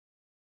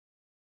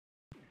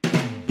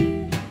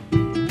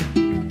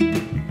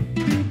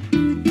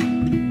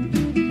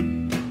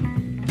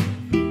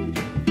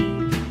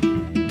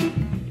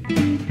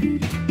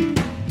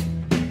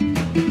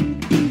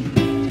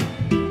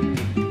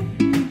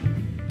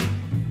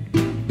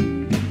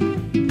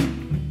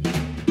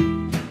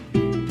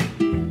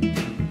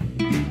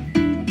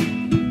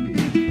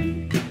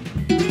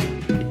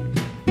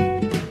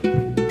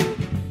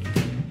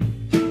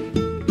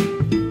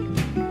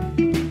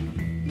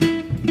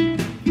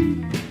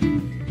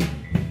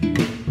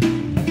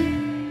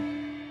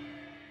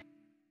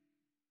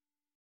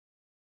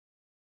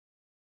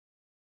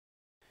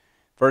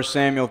1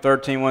 Samuel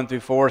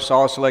 13:1-4,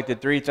 Saul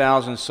selected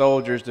 3,000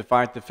 soldiers to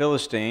fight the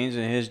Philistines,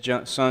 and his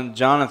son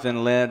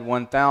Jonathan led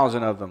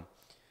 1,000 of them.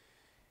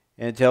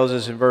 And it tells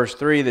us in verse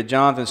 3 that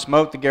Jonathan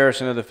smote the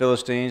garrison of the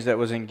Philistines that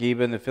was in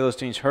Geba, and the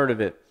Philistines heard of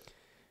it.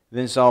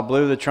 Then Saul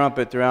blew the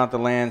trumpet throughout the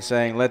land,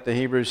 saying, "Let the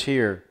Hebrews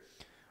hear."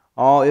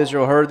 All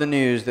Israel heard the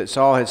news that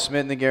Saul had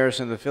smitten the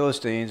garrison of the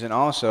Philistines, and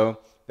also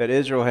that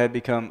Israel had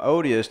become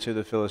odious to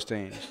the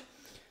Philistines.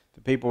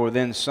 The people were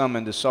then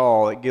summoned to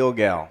Saul at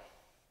Gilgal.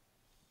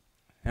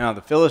 Now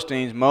the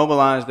Philistines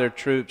mobilized their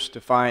troops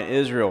to fight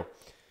Israel.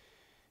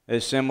 They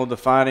assembled to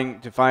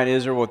fight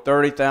Israel with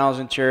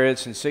 30,000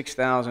 chariots and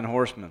 6,000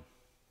 horsemen.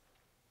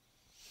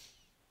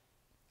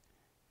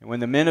 And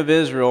when the men of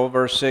Israel,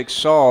 verse 6,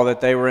 saw that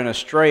they were in a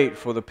strait,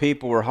 for the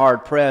people were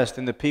hard pressed,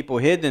 and the people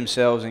hid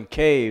themselves in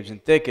caves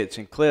and thickets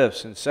and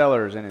cliffs and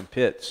cellars and in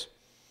pits.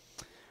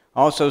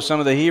 Also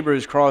some of the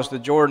Hebrews crossed the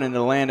Jordan into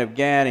the land of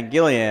Gad and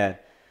Gilead.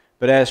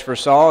 But as for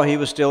Saul, he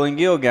was still in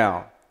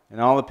Gilgal, and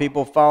all the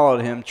people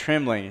followed him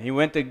trembling. He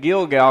went to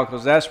Gilgal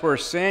because that's where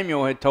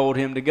Samuel had told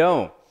him to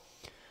go.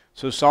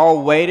 So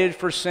Saul waited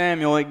for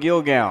Samuel at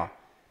Gilgal.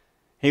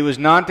 He was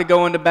not to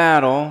go into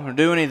battle or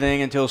do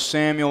anything until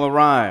Samuel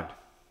arrived.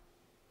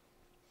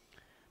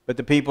 But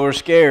the people are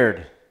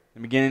scared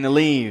and beginning to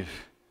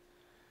leave.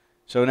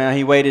 So now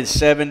he waited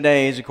 7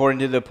 days according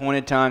to the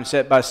appointed time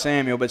set by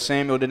Samuel. But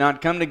Samuel did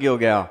not come to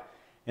Gilgal,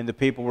 and the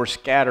people were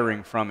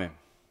scattering from him.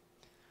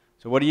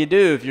 So what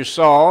do? If you're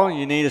Saul,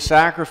 you need a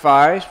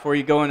sacrifice before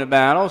you go into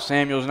battle.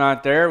 Samuel's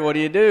not there. What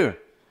do?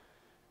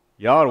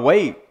 You ought to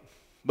wait.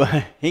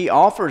 But he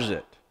offers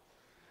it.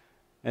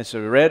 It's a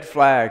red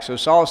flag. So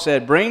Saul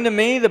said, "Bring to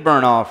me the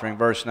burnt offering,"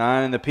 verse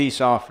 9, "and the peace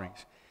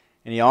offerings."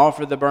 And he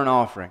offered the burnt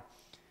offering.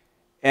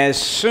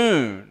 As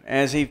soon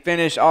as he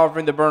finished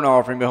offering the burnt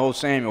offering, behold,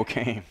 Samuel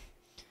came.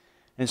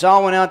 And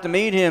Saul went out to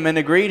meet him and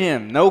to greet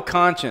him. No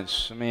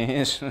conscience.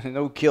 There's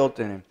no guilt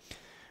in him.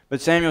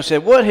 But Samuel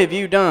said, "What have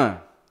you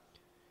done?"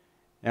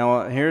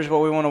 Now, here's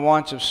what we want to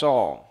watch of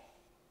Saul.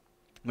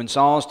 When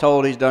Saul is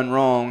told he's done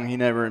wrong, he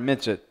never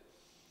admits it.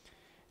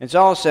 And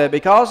Saul said,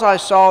 "Because I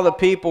saw the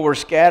people were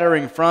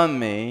scattering from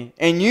me,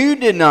 and you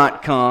did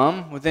not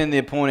come within the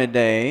appointed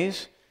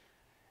days,"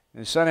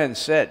 and the sun hadn't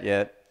set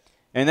yet,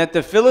 "and that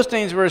the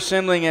Philistines were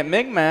assembling at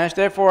Michmash,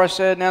 therefore I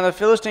said, now the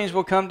Philistines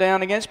will come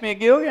down against me at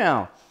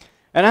Gilgal.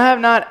 And I have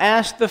not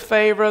asked the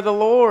favor of the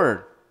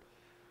Lord.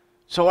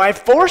 So I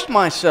forced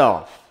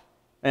myself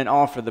and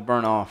offered the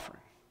burnt offering."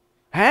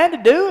 I had to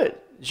do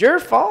it. It's your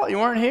fault. You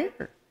weren't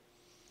here.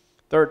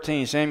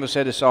 13, Samuel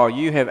said to Saul,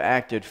 "You have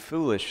acted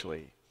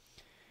foolishly.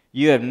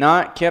 You have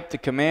not kept the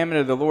commandment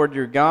of the Lord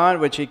your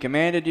God, which he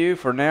commanded you,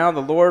 for now the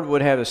Lord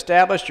would have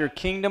established your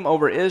kingdom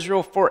over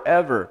Israel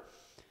forever.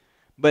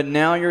 But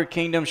now your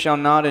kingdom shall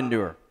not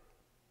endure."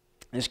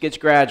 This gets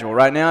gradual.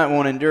 Right now it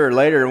won't endure.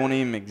 Later it won't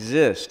even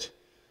exist.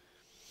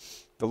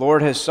 "The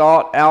Lord has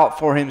sought out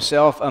for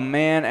himself a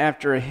man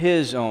after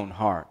his own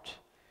heart.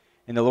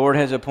 And the Lord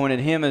has appointed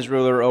him as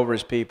ruler over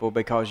his people,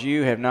 because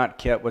you have not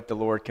kept what the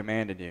Lord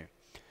commanded you."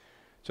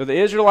 So the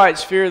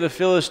Israelites' fear of the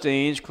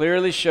Philistines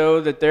clearly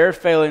showed that they're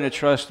failing to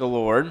trust the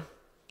Lord.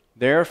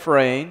 They're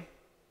afraid,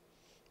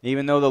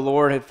 even though the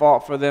Lord had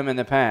fought for them in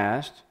the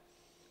past.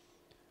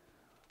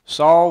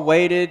 Saul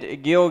waited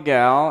at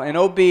Gilgal in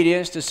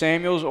obedience to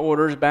Samuel's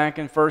orders back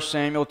in 1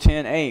 Samuel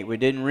 10:8. We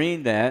didn't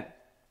read that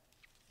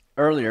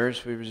earlier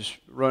as we were just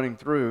running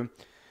through.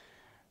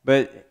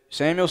 But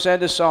Samuel said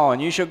to Saul,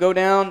 "And you shall go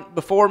down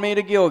before me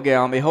to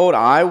Gilgal, and behold,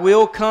 I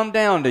will come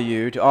down to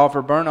you to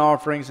offer burnt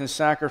offerings and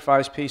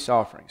sacrifice peace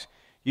offerings.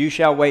 You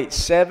shall wait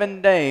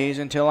 7 days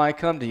until I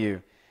come to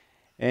you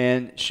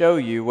and show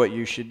you what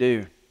you should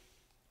do."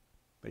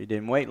 But he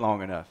didn't wait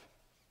long enough.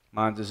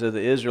 Reminds us of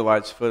the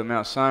Israelites' foot of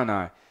Mount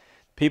Sinai.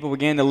 People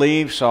began to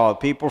leave Saul.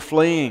 People were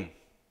fleeing.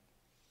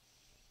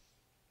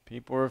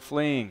 People were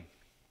fleeing.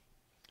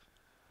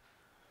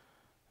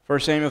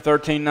 1 Samuel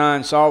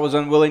 13:9, Saul was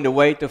unwilling to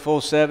wait the full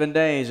 7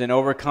 days and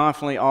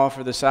overconfidently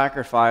offered the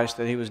sacrifice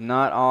that he was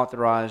not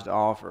authorized to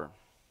offer.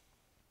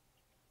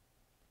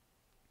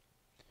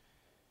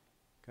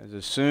 Because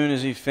as soon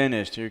as he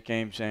finished, here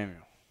came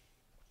Samuel.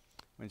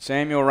 When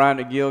Samuel arrived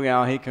at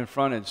Gilgal, he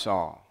confronted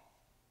Saul.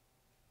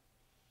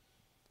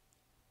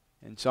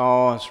 And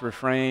Saul's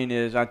refrain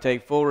is, "I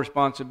take full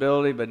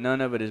responsibility, but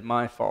none of it is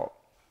my fault."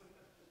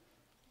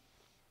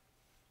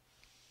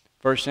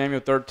 1 Samuel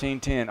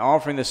 13:10,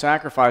 offering the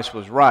sacrifice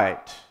was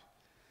right,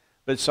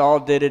 but Saul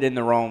did it in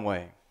the wrong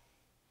way,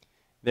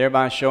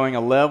 thereby showing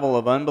a level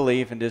of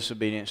unbelief and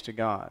disobedience to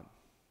God.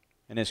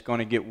 And it's going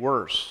to get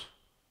worse.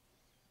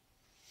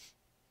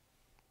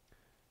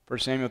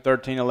 1 Samuel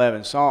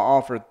 13:11, Saul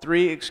offered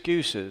 3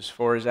 excuses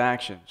for his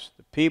actions.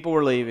 The people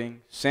were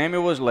leaving,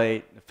 Samuel was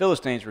late, the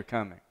Philistines were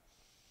coming.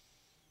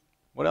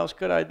 What else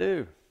could I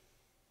do?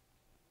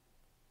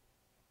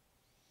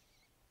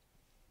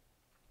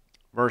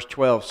 Verse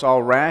 12,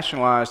 Saul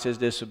rationalized his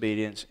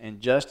disobedience and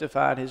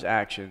justified his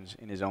actions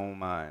in his own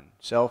mind.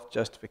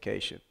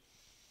 Self-justification.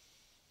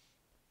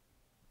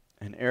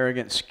 An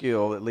arrogant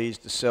skill that leads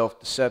to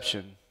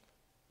self-deception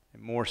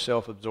and more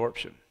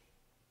self-absorption.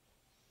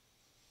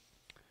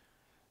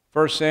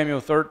 1 Samuel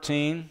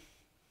 13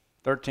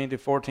 through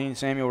 14,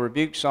 Samuel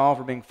rebuked Saul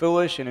for being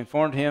foolish and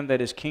informed him that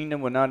his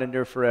kingdom would not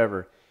endure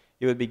forever.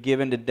 It would be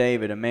given to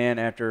David, a man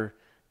after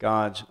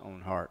God's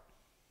own heart.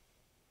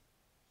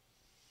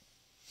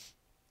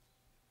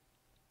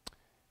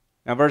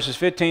 Now, verses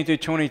 15 through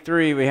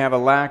 23, we have a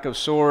lack of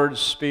swords,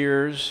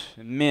 spears,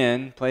 and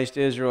men placed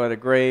Israel at a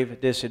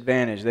grave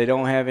disadvantage. They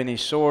don't have any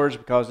swords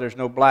because there's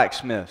no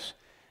blacksmiths.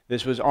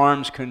 This was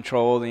arms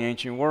control in the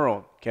ancient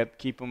world.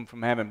 Keep them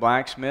from having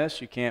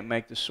blacksmiths. You can't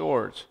make the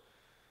swords.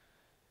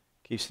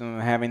 Keeps them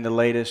from having the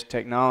latest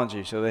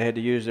technology. So they had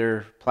to use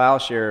their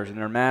plowshares and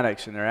their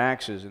mattocks and their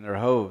axes and their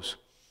hoes.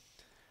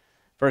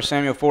 1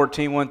 Samuel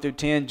 14, 1 through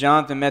 10,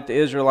 Jonathan met the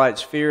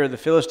Israelites' fear of the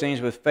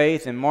Philistines with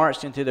faith and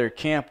marched into their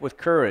camp with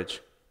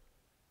courage.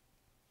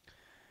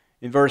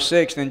 In verse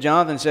 6, then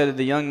Jonathan said to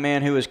the young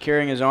man who was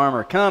carrying his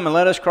armor, "Come and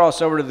let us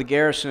cross over to the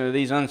garrison of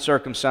these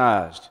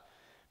uncircumcised.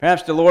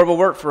 Perhaps the Lord will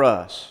work for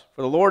us,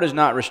 for the Lord is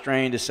not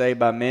restrained to save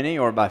by many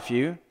or by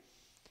few."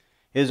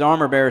 His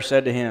armor-bearer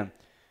said to him,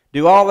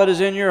 "Do all that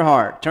is in your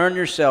heart. Turn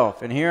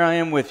yourself, and here I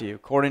am with you,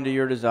 according to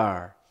your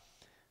desire."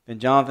 Then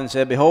Jonathan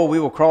said, "Behold, we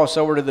will cross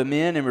over to the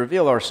men and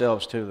reveal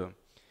ourselves to them.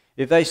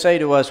 If they say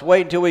to us,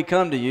 'Wait until we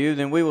come to you,'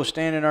 then we will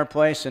stand in our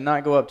place and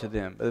not go up to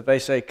them. But if they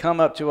say, 'Come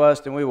up to us,'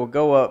 then we will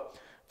go up.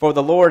 For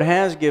the Lord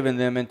has given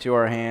them into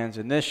our hands,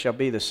 and this shall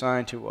be the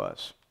sign to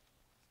us."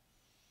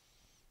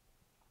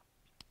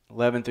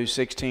 11 through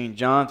 16,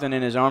 Jonathan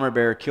and his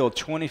armor-bearer killed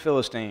 20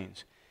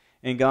 Philistines,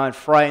 and God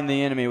frightened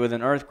the enemy with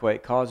an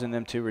earthquake, causing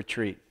them to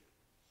retreat.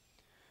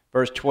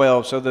 Verse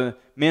 12, so the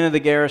men of the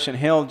garrison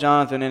held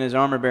Jonathan and his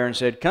armor-bearer and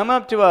said, "Come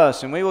up to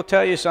us, and we will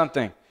tell you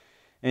something."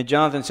 And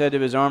Jonathan said to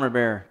his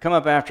armor-bearer, "Come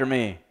up after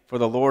me, for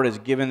the Lord has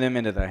given them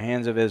into the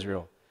hands of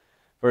Israel."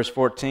 Verse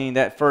 14,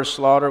 that first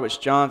slaughter which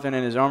Jonathan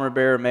and his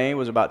armor-bearer made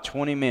was about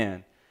 20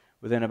 men,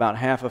 within about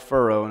half a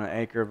furrow and an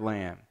acre of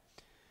land.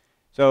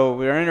 So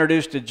we are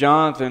introduced to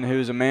Jonathan,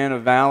 who's a man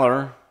of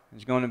valor.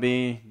 He's going to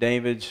be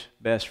David's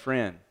best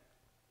friend.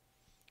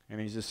 And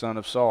he's the son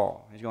of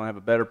Saul. He's going to have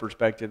a better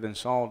perspective than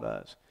Saul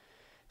does.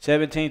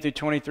 17 through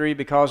 23,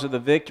 because of the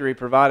victory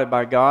provided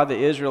by God,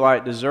 the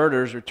Israelite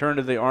deserters returned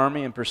to the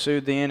army and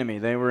pursued the enemy.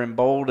 They were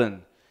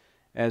emboldened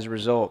as a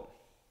result.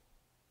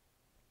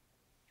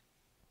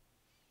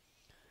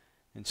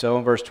 And so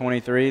in verse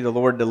 23, the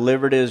Lord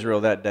delivered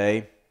Israel that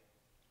day,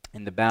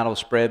 and the battle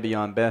spread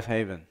beyond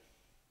Beth-Haven.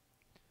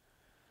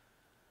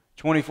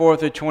 24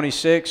 through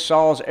 26,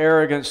 Saul's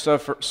arrogance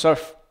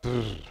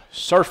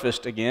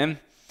surfaced again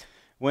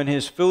when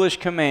his foolish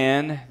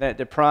command that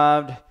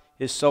deprived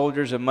his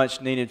soldiers of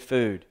much needed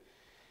food.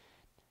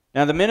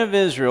 Now the men of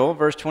Israel,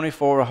 verse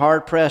 24, were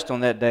hard pressed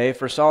on that day,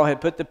 for Saul had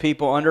put the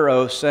people under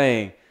oath,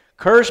 saying,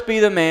 "Cursed be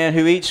the man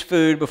who eats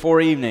food before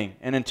evening,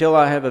 and until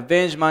I have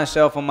avenged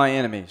myself on my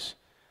enemies."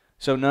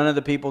 So none of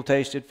the people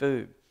tasted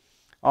food.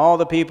 All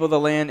the people of the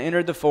land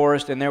entered the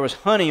forest, and there was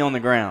honey on the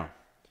ground.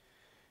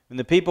 When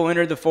the people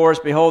entered the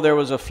forest, behold, there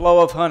was a flow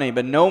of honey,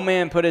 but no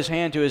man put his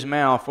hand to his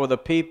mouth, for the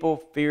people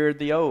feared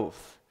the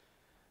oath.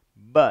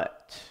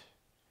 But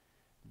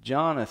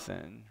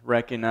Jonathan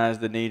recognized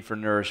the need for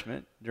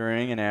nourishment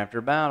during and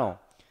after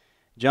battle.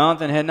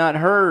 Jonathan had not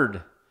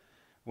heard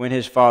when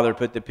his father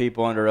put the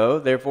people under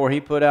oath. Therefore he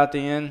put out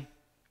the end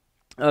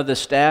of the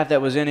staff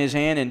that was in his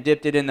hand and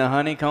dipped it in the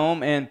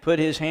honeycomb and put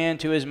his hand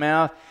to his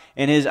mouth,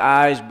 and his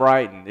eyes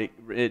brightened.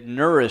 It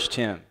nourished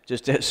him,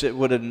 just as it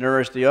would have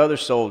nourished the other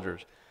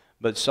soldiers.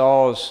 But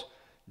Saul's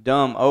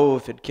dumb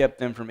oath had kept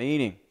them from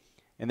eating.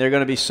 And they're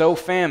going to be so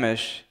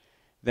famished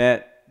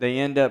that they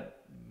end up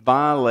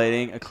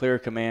violating a clear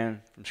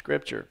command from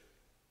Scripture.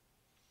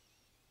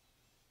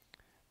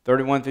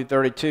 31 through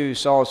 32,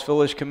 Saul's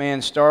foolish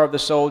command starved the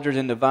soldiers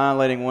into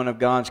violating one of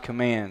God's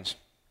commands.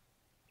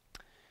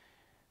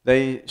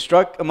 They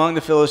struck among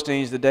the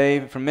Philistines the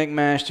day from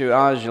Michmash to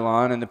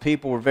Ajalon, and the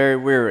people were very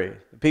weary.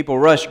 The people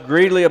rushed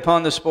greedily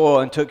upon the spoil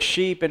and took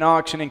sheep and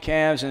oxen and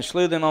calves and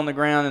slew them on the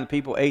ground, and the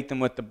people ate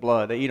them with the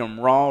blood. They eat them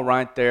raw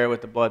right there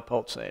with the blood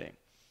pulsating,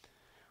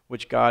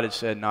 which God had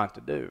said not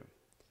to do.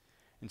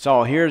 And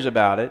Saul hears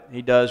about it.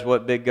 He does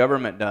what big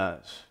government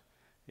does.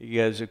 He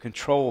gives a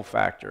control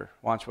factor.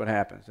 Watch what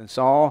happens. And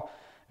Saul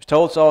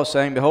told Saul,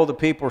 saying, "Behold, the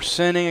people are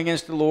sinning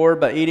against the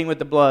Lord by eating with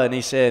the blood." And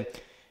he said,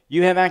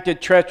 "You have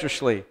acted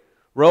treacherously.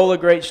 Roll a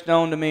great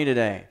stone to me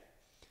today."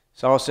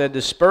 Saul said,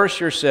 "Disperse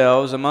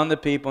yourselves among the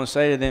people and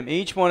say to them,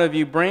 each one of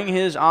you bring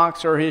his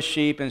ox or his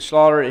sheep and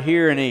slaughter it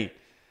here and eat."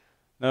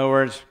 In other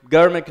words,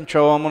 government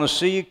control. I'm going to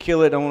see you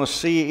kill it. I want to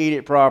see you eat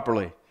it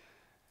properly.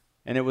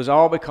 And it was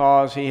all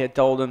because he had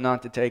told them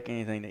not to take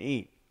anything to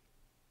eat.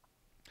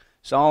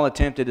 Saul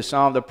attempted to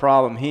solve the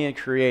problem he had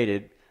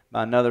created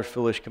by another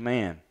foolish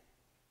command.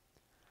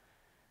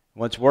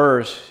 What's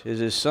worse is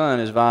his son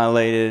has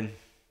violated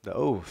the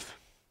oath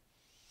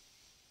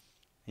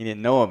he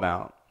didn't know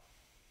about.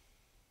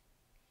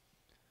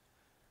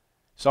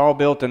 Saul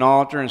built an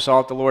altar and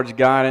sought the Lord's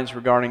guidance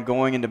regarding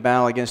going into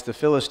battle against the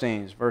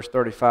Philistines. Verse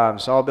 35,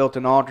 Saul built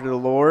an altar to the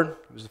Lord.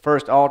 It was the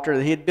first altar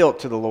that he had built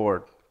to the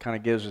Lord. Kind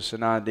of gives us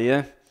an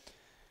idea.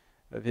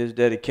 of his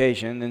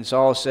dedication. Then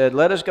Saul said,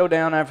 "Let us go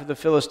down after the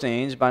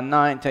Philistines by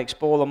night and take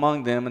spoil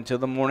among them until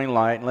the morning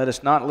light, and let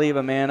us not leave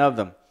a man of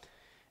them."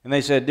 And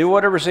they said, "Do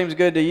whatever seems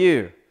good to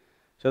you."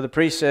 So the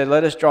priest said,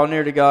 "Let us draw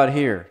near to God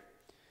here."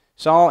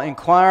 Saul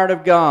inquired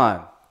of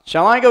God,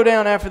 "Shall I go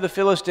down after the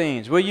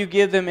Philistines? Will you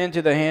give them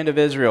into the hand of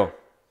Israel?"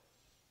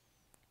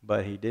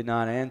 But he did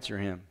not answer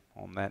him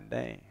on that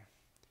day.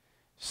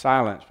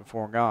 Silence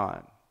before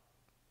God.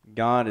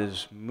 God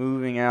is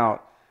moving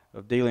out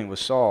of dealing with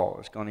Saul.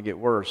 It's going to get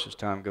worse as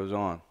time goes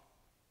on.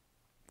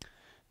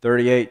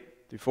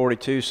 38 through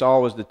 42,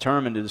 Saul was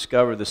determined to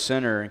discover the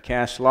sinner and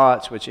cast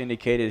lots, which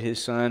indicated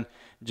his son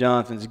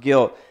Jonathan's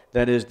guilt.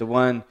 That is, the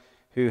one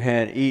who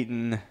had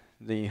eaten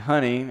the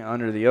honey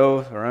under the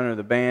oath or under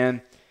the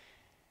ban.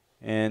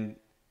 And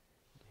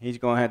he's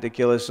going to have to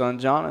kill his son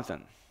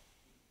Jonathan.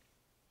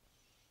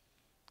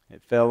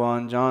 It fell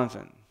on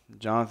Jonathan.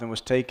 Jonathan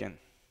was taken.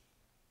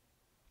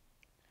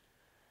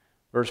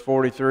 Verse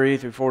 43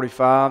 through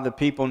 45, the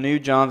people knew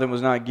Jonathan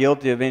was not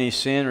guilty of any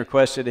sin,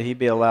 requested that he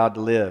be allowed to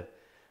live.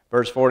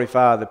 Verse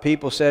 45, the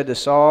people said to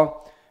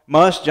Saul,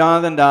 "Must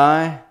Jonathan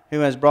die, who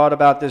has brought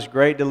about this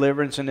great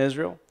deliverance in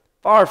Israel?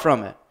 Far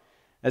from it.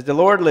 As the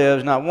Lord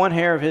lives, not one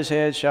hair of his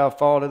head shall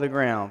fall to the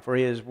ground, for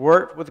he has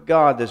worked with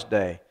God this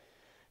day."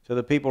 So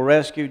the people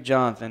rescued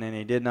Jonathan, and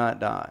he did not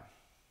die.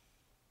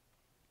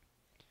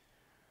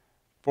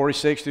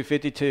 46 through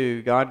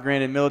 52, God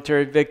granted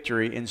military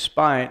victory in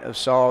spite of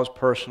Saul's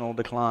personal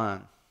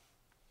decline.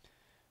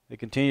 They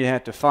continue to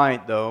have to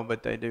fight, though,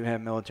 but they do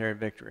have military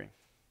victory.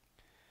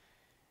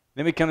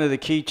 Then we come to the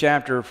key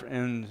chapter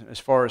as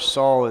far as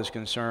Saul is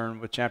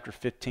concerned, with chapter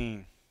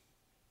 15,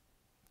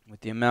 with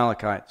the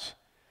Amalekites.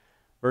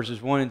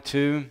 Verses 1 and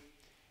 2,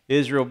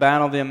 Israel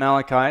battled the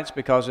Amalekites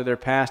because of their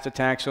past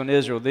attacks on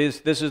Israel.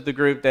 This is the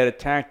group that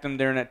attacked them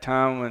during that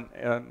time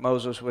when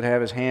Moses would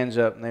have his hands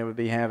up and they would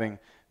be having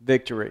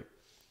victory.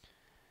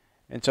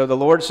 And so the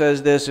Lord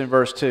says this in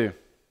verse 2.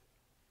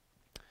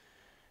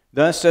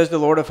 "Thus says the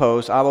Lord of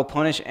hosts, I will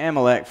punish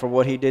Amalek for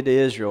what he did to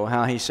Israel,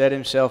 how he set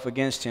himself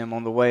against him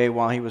on the way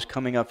while he was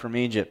coming up from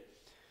Egypt."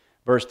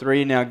 Verse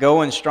 3, "Now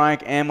go and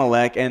strike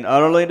Amalek and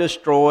utterly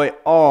destroy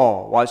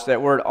all," watch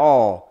that word,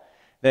 all,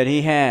 "that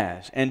he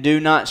has, and do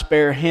not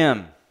spare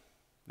him,"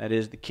 that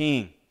is the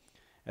king,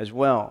 "as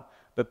well.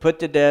 But put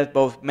to death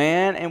both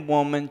man and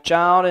woman,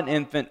 child and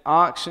infant,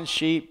 ox and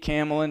sheep,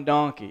 camel and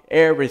donkey,"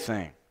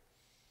 everything.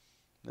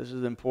 This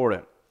is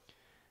important.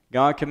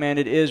 God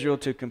commanded Israel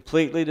to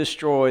completely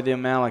destroy the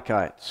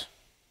Amalekites.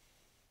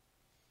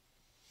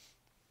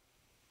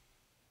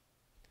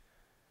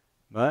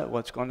 But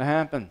what's going to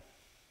happen?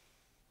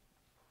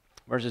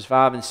 Verses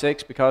 5 and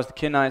 6, because the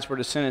Kenites were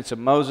descendants of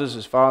Moses,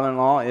 his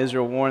father-in-law,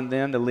 Israel warned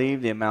them to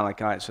leave the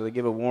Amalekites. So they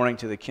give a warning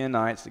to the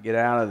Kenites to get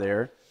out of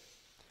there.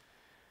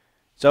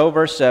 So,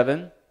 verse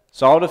 7,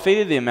 Saul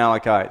defeated the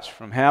Amalekites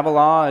from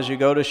Havilah as you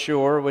go to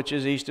Shur, which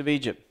is east of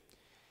Egypt.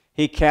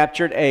 He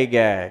captured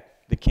Agag,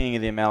 the king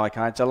of the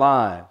Amalekites,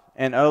 alive,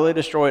 and utterly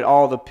destroyed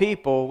all the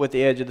people with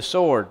the edge of the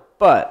sword.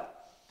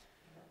 But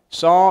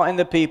Saul and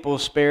the people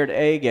spared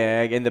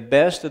Agag and the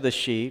best of the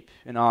sheep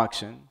and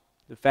oxen,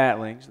 the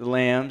fatlings, the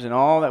lambs, and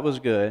all that was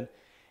good,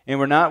 and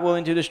were not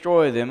willing to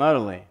destroy them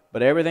utterly.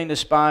 But everything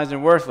despised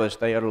and worthless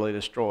they utterly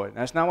destroyed.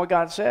 That's not what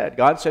God said.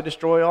 God said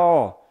destroy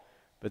all.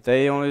 But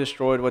they only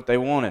destroyed what they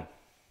wanted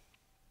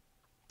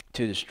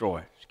to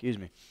destroy.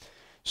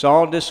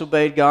 Saul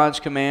disobeyed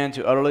God's command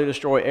to utterly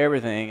destroy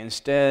everything,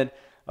 instead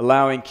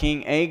allowing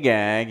King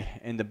Agag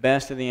and the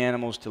best of the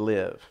animals to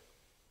live.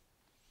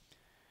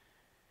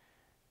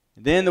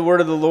 Then the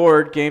word of the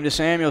Lord came to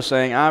Samuel,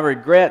 saying, "I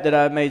regret that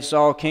I have made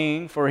Saul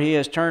king, for he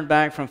has turned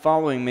back from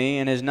following me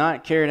and has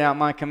not carried out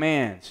my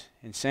commands."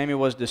 And Samuel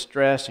was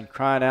distressed and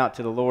cried out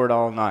to the Lord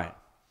all night.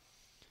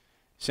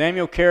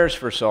 Samuel cares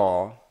for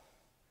Saul,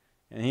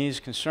 and he's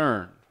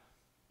concerned.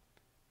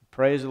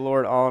 Praise the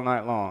Lord all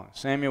night long.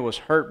 Samuel was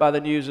hurt by the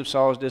news of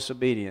Saul's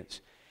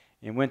disobedience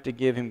and went to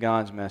give him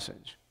God's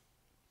message.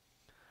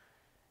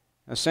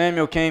 Now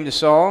Samuel came to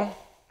Saul.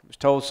 It was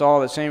told Saul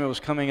that Samuel was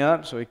coming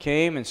up, so he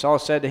came, and Saul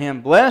said to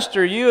him, "Blessed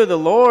are you of the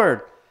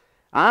Lord.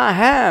 I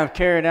have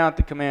carried out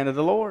the command of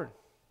the Lord."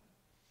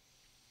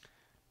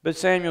 But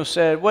Samuel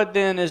said, "What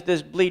then is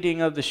this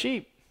bleating of the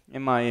sheep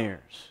in my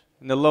ears,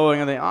 and the lowing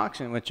of the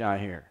oxen which I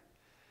hear?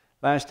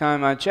 Last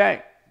time I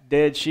checked,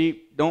 dead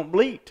sheep don't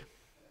bleat.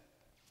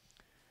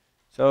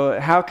 So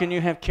how can you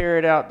have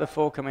carried out the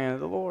full command of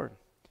the Lord?"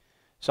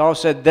 Saul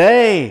said,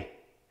 "They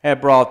have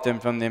brought them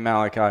from the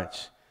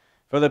Amalekites.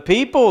 For the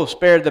people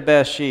spared the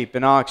best sheep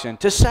and oxen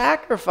to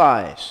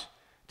sacrifice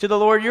to the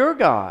Lord your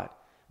God.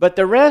 But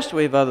the rest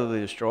we've utterly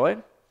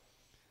destroyed."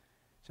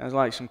 Sounds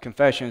like some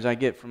confessions I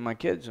get from my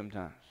kids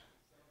sometimes.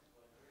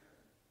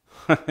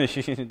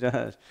 It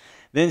does.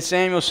 Then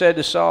Samuel said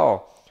to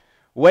Saul,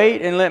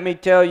 "Wait and let me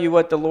tell you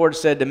what the Lord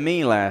said to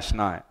me last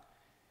night."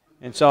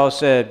 And Saul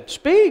said,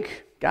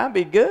 "Speak. God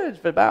be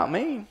good about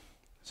me."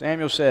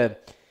 Samuel said,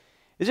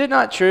 "Is it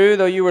not true,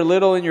 though you were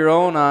little in your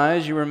own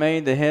eyes, you were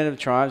made the head of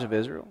the tribes of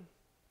Israel?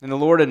 And the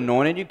Lord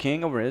anointed you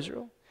king over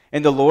Israel?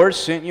 And the Lord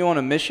sent you on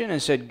a mission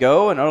and said,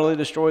 Go and utterly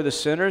destroy the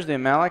sinners, the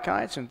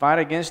Amalekites, and fight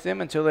against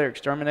them until they are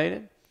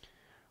exterminated.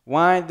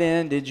 Why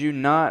then did you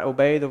not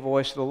obey the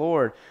voice of the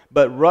Lord,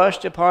 but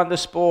rushed upon the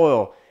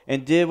spoil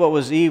and did what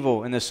was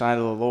evil in the sight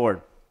of the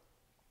Lord?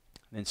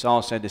 Then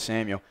Saul said to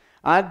Samuel,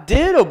 I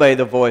did obey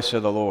the voice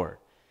of the Lord,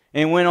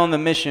 and went on the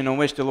mission on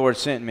which the Lord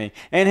sent me,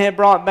 and have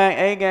brought back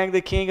Agag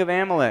the king of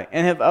Amalek,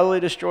 and have utterly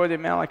destroyed the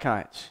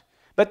Amalekites.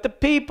 But the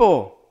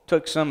people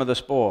took some of the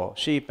spoil,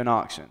 sheep and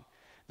oxen,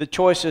 the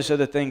choicest of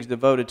the things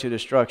devoted to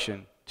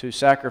destruction, to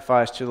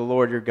sacrifice to the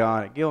Lord your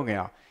God at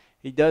Gilgal.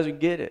 He doesn't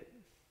get it.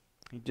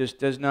 He just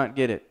does not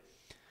get it.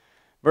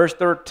 Verse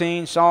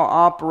 13, Saul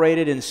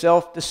operated in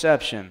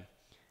self-deception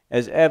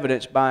as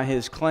evidenced by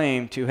his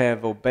claim to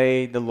have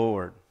obeyed the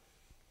Lord.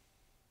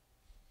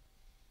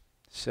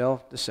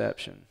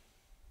 Self-deception.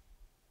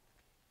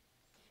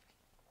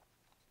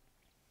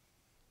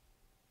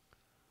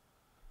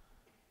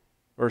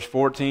 Verse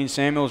 14,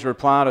 Samuel's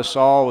reply to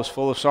Saul was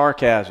full of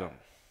sarcasm.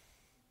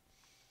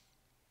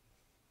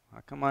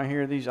 How come I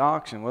hear these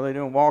oxen? What are they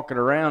doing walking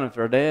around if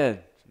they're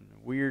dead?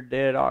 Weird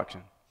dead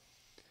oxen.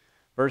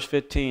 Verse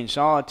 15,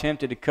 Saul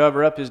attempted to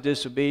cover up his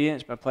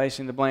disobedience by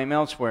placing the blame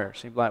elsewhere.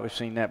 Seems like we've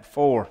seen that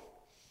before.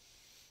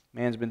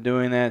 Man's been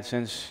doing that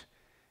since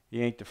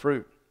he ate the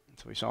fruit.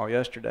 That's what we saw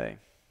yesterday.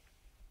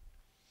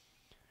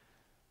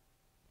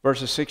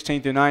 Verses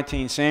 16 through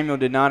 19, Samuel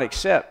did not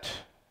accept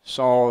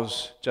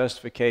Saul's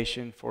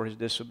justification for his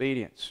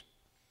disobedience.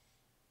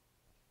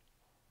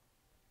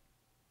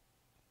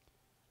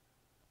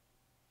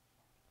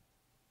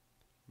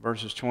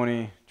 Verses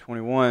 20,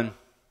 21,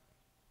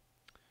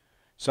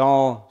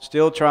 Saul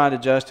still tried to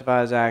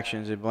justify his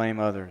actions and blame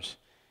others.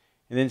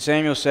 And then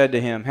Samuel said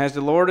to him, Has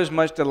the Lord as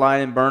much delight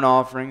in burnt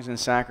offerings and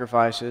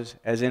sacrifices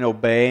as in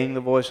obeying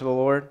the voice of the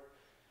Lord?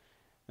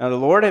 Now the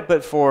Lord had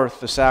put forth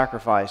the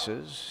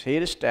sacrifices. He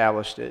had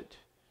established it,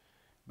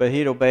 but he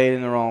had obeyed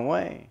in the wrong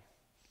way.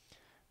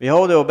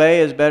 Behold, to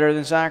obey is better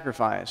than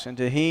sacrifice, and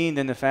to heed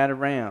than the fat of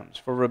rams.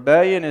 For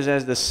rebellion is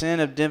as the sin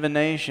of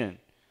divination,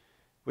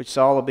 which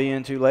Saul will be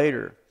into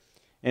later.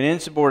 And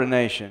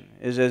insubordination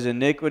is as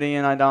iniquity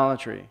and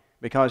idolatry.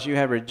 Because you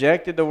have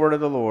rejected the word of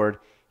the Lord,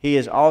 he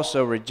has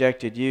also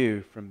rejected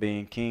you from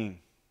being king.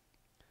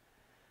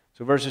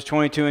 So verses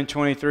 22 and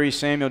 23,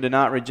 Samuel did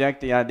not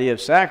reject the idea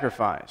of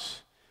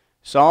sacrifice.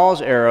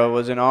 Saul's error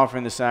was in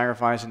offering the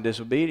sacrifice in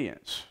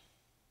disobedience.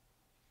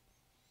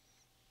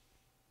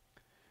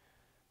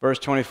 Verse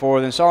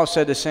 24, Then Saul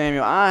said to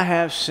Samuel, I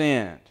have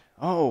sinned.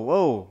 Oh,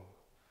 whoa.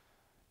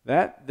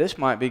 This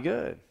might be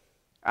good.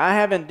 I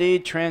have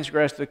indeed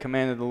transgressed the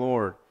command of the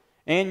Lord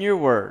and your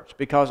words,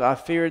 because I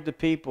feared the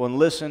people and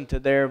listened to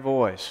their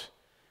voice.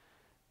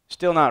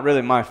 Still not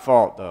really my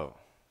fault, though.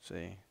 See,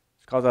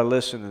 it's because I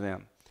listened to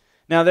them.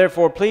 Now,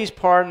 therefore, please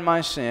pardon my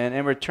sin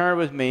and return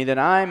with me that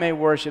I may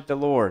worship the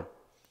Lord.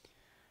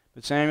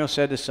 But Samuel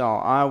said to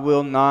Saul, I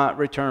will not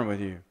return with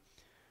you,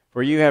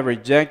 for you have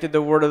rejected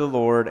the word of the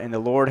Lord, and the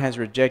Lord has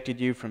rejected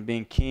you from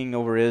being king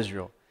over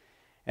Israel.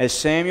 As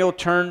Samuel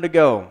turned to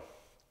go,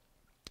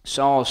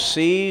 Saul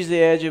seized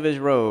the edge of his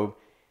robe,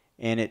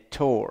 and it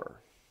tore.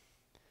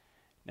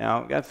 Now,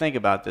 you've got to think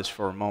about this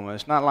for a moment.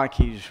 It's not like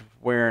he's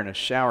wearing a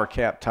shower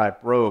cap type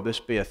robe. This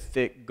would be a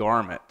thick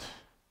garment.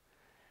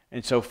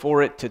 And so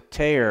for it to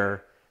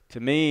tear, to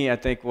me, I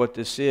think what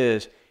this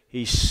is,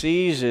 he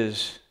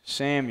seizes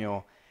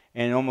Samuel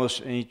and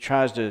he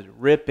tries to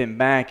rip him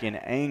back in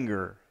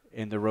anger,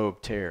 and the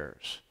robe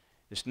tears.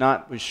 It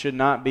should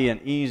not be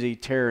an easy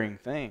tearing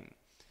thing.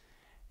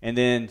 And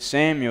then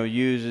Samuel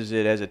uses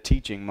it as a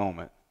teaching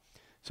moment.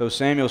 So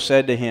Samuel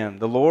said to him,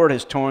 The Lord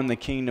has torn the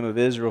kingdom of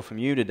Israel from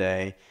you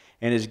today,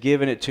 and has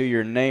given it to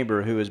your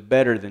neighbor who is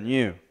better than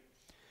you.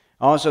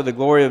 Also the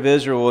glory of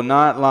Israel will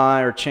not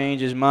lie or change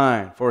his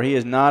mind, for he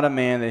is not a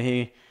man that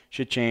he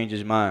should change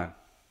his mind.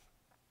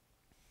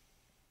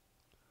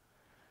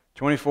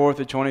 24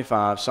 through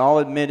 25, Saul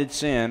admitted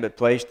sin, but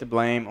placed the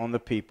blame on the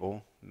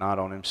people, not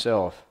on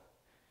himself.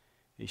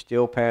 He's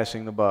still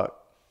passing the buck.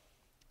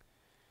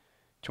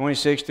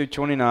 26 through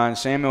 29,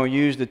 Samuel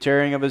used the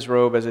tearing of his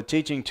robe as a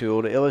teaching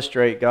tool to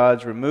illustrate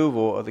God's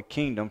removal of the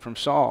kingdom from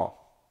Saul.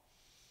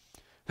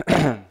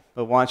 But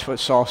watch what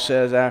Saul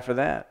says after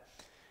that.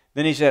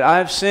 Then he said, I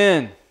have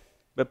sinned,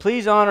 but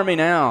please honor me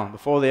now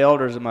before the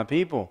elders of my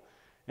people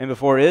and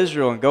before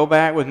Israel, and go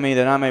back with me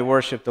that I may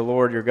worship the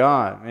Lord your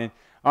God. I mean,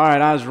 all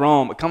right, I was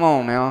wrong, but come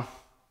on now.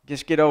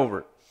 Just get over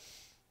it.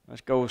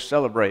 Let's go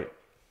celebrate.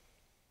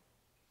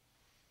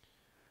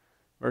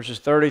 Verses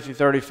 30 through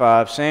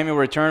 35, Samuel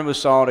returned with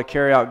Saul to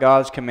carry out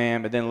God's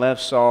command, but then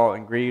left Saul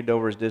and grieved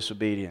over his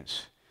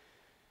disobedience.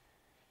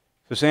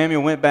 So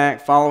Samuel went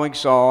back following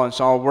Saul, and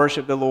Saul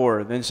worshipped the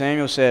Lord. Then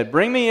Samuel said,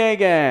 Bring me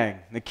Agag,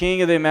 the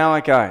king of the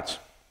Amalekites.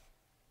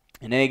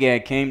 And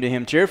Agag came to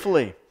him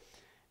cheerfully.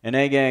 And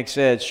Agag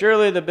said,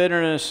 Surely the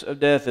bitterness of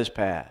death is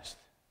past.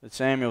 But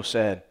Samuel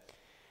said,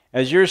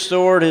 As your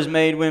sword has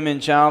made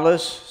women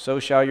childless, so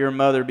shall your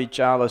mother be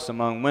childless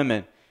among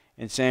women.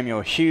 And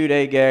Samuel hewed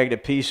Agag to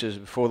pieces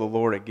before the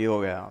Lord at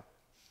Gilgal.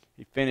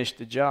 He finished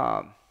the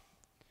job.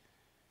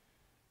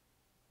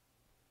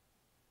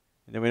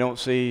 And then we don't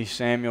see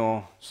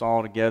Samuel,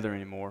 Saul together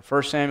anymore.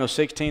 1 Samuel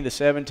 16 to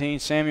 17,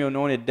 Samuel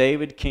anointed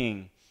David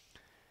king.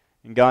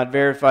 And God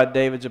verified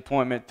David's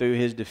appointment through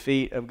his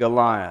defeat of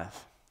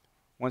Goliath.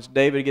 Once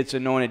David gets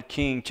anointed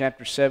king,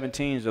 chapter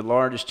 17 is the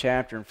largest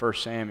chapter in 1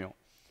 Samuel.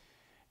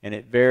 And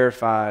it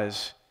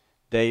verifies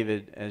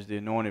David as the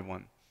anointed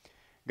one.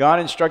 God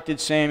instructed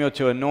Samuel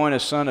to anoint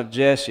a son of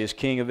Jesse as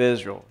king of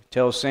Israel. He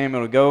tells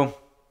Samuel to go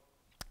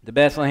to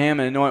Bethlehem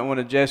and anoint one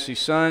of Jesse's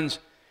sons.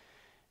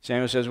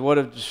 Samuel says, what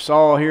if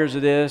Saul hears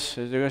of this?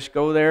 He says, let's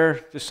go there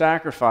to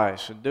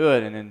sacrifice and do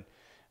it. And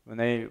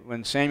then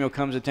when Samuel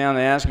comes to town,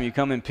 they ask him, you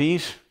come in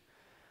peace?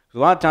 A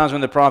lot of times when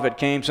the prophet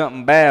came,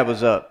 something bad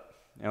was up.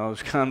 It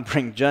was going to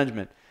bring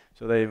judgment.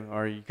 So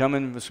are you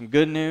coming with some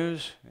good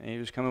news? And he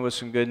was coming with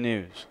some good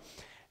news.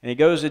 And he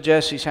goes to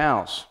Jesse's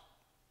house.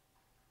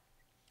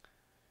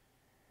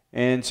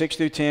 In 6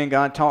 through 10,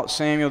 God taught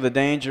Samuel the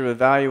danger of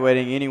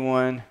evaluating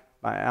anyone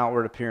by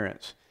outward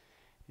appearance.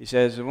 He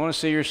says, I want to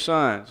see your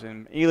sons.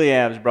 And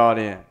Eliab's brought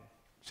in.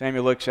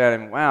 Samuel looks at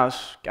him, wow,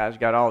 this guy's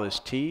got all his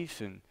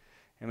teeth, and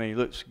he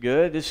looks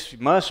good. This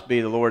must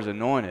be the Lord's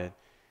anointed.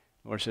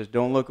 The Lord says,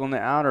 don't look on the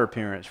outer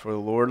appearance, for the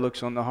Lord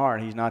looks on the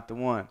heart. He's not the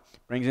one.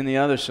 Brings in the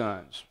other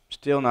sons.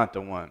 Still not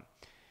the one.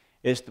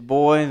 It's the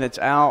boy that's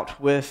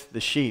out with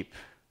the sheep.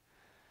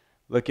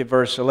 Look at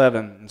verse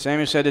 11. And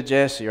Samuel said to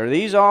Jesse, are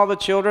these all the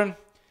children?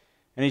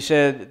 And he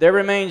said, there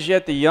remains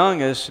yet the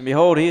youngest, and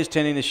behold, he is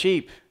tending the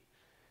sheep.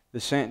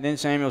 Then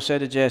Samuel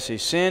said to Jesse,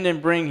 send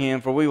and bring him,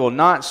 for we will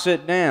not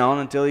sit down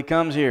until he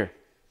comes here.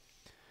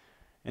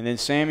 And then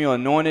Samuel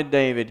anointed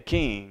David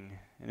king,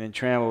 and then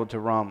traveled to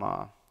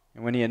Ramah.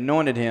 And when he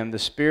anointed him, the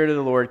Spirit of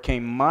the Lord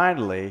came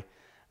mightily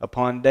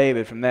upon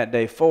David from that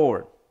day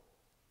forward.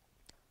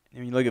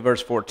 And you look at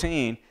verse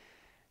 14,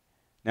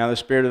 now the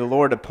Spirit of the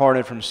Lord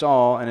departed from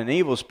Saul, and an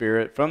evil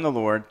spirit from the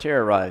Lord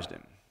terrorized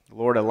him. The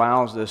Lord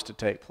allows this to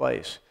take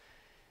place.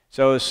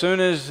 So as soon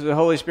as the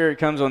Holy Spirit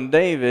comes on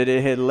David,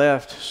 it had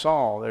left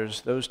Saul.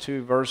 Those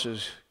two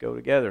verses go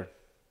together.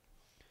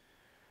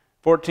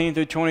 14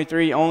 through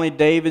 23, only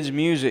David's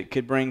music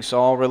could bring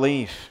Saul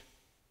relief.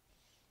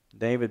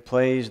 David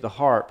plays the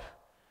harp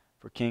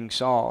for King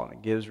Saul, and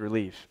it gives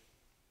relief.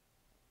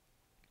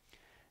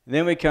 And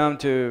then we come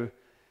to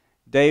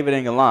David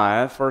and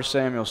Goliath, 1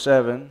 Samuel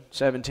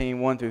 17,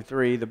 1 through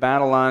 3. The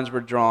battle lines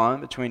were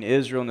drawn between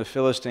Israel and the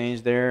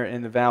Philistines there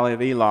in the valley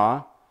of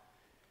Elah.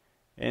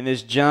 And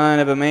this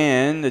giant of a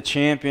man, the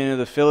champion of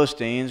the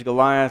Philistines,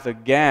 Goliath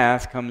of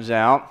Gath, comes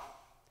out.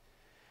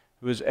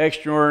 Who was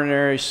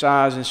extraordinary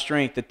size and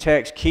strength. The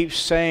text keeps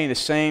saying the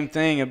same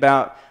thing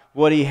about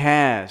what he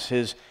has.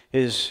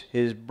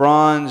 His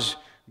bronze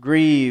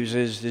greaves,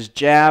 his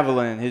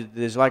javelin,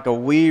 his like a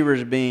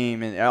weaver's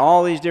beam, and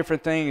all these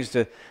different things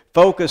to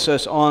focus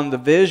us on the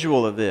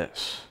visual of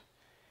this.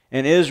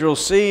 And Israel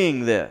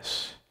seeing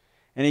this.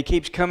 And he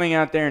keeps coming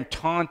out there and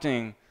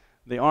taunting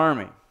the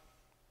army.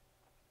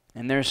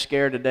 And they're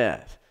scared to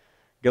death.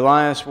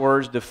 Goliath's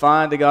words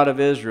defied the God of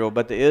Israel,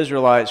 but the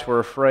Israelites were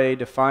afraid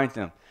to fight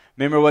them.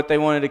 Remember what they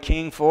wanted a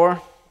king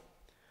for?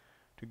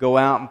 To go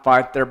out and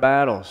fight their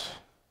battles.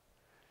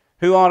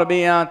 Who ought to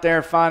be out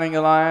there fighting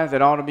Goliath?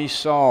 It ought to be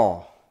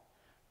Saul.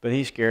 But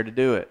he's scared to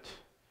do it.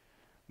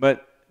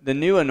 But the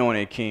new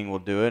anointed king will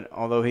do it,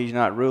 although he's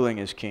not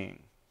ruling as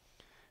king.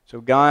 So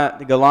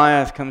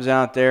Goliath comes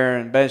out there,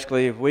 and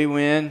basically, if we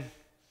win,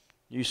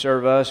 you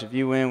serve us. If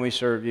you win, we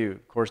serve you.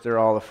 Of course, they're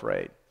all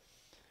afraid.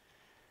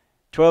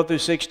 12 through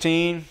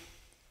 16,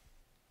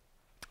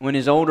 when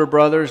his older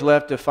brothers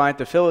left to fight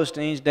the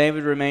Philistines,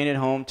 David remained at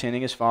home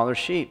tending his father's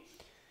sheep.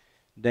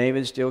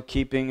 David's still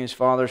keeping his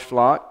father's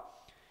flock.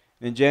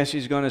 Then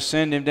Jesse's going to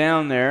send him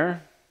down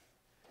there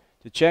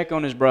to check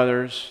on his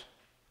brothers,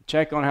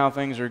 check on how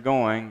things are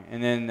going,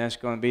 and then that's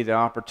going to be the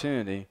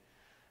opportunity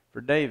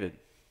for David.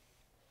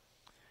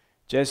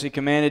 Jesse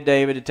commanded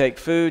David to take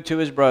food to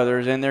his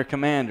brothers and their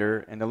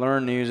commander and to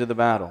learn news of the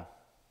battle.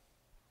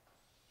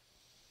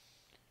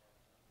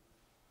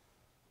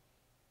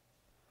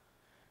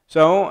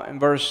 So, in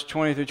verse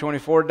 20 through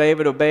 24,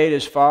 David obeyed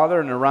his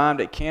father and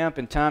arrived at camp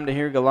in time to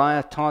hear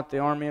Goliath taunt the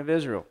army of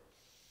Israel.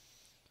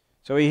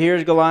 So he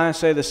hears Goliath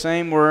say the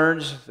same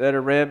words that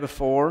are read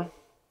before,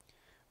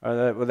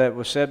 or that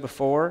was said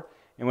before.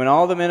 And when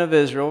all the men of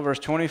Israel, verse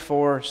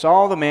 24,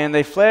 saw the man,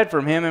 they fled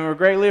from him and were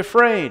greatly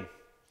afraid.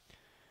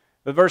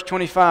 But verse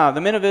 25,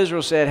 the men of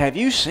Israel said, have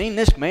you seen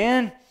this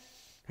man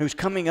who's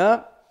coming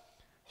up?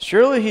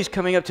 Surely he's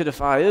coming up to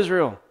defy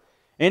Israel.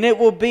 And it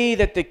will be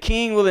that the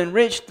king will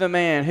enrich the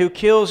man who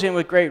kills him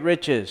with great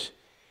riches,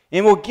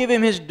 and will give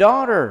him his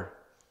daughter.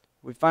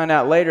 We find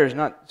out later it's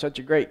not such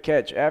a great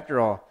catch after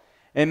all.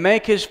 And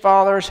make his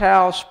father's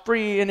house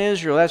free in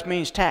Israel. That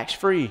means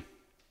tax-free.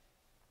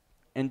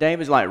 And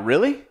David's like,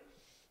 really?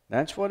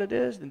 That's what it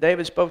is? And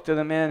David spoke to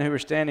the men who were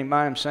standing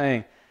by him,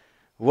 saying,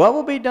 what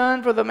will be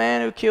done for the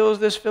man who kills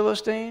this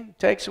Philistine,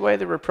 takes away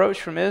the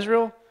reproach from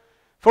Israel?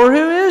 For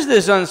who is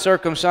this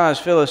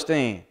uncircumcised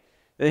Philistine,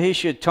 that he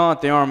should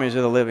taunt the armies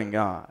of the living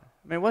God?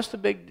 I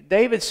mean,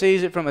 David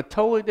sees it from a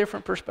totally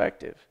different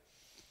perspective.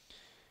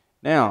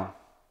 Now,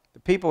 The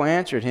people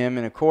answered him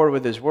in accord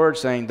with his word,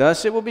 saying,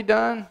 Thus it will be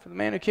done for the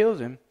man who kills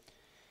him.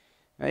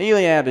 Now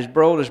Eliab, his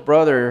oldest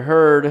brother,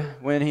 heard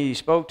when he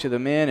spoke to the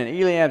men, and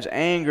Eliab's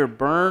anger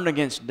burned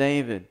against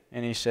David.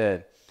 And he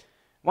said,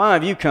 Why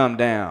have you come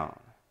down?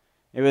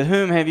 And with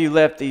whom have you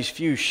left these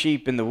few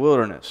sheep in the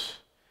wilderness?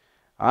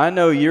 I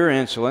know your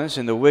insolence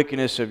and the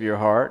wickedness of your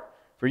heart,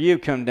 for you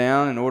have come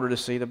down in order to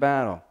see the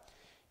battle.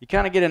 You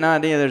kind of get an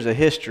idea there's a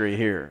history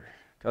here.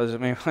 Because, I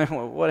mean,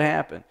 what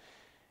happened?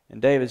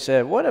 And David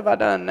said, What have I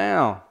done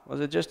now? Was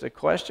it just a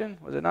question?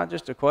 Was it not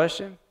just a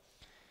question?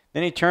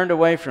 Then he turned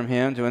away from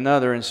him to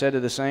another and said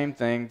the same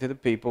thing to the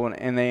people,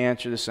 and they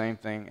answered the same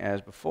thing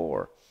as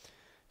before.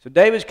 So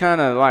David's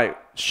kind of like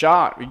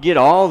shocked. You get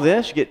all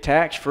this? You get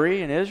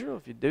tax-free in Israel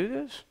if you do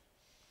this?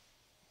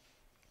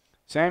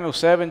 Samuel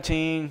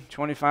 17,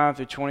 25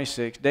 through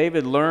 26.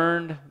 David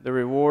learned the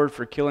reward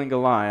for killing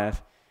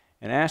Goliath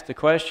and asked the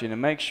question to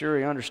make sure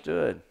he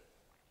understood.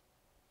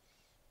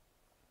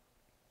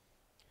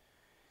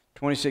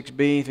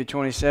 26b through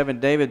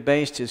 27, David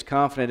based his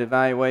confident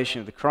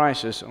evaluation of the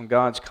crisis on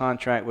God's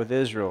contract with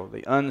Israel,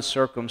 the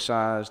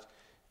uncircumcised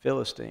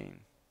Philistine.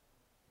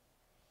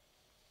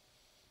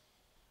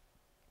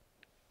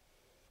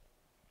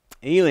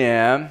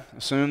 Eliab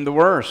assumed the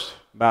worst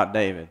about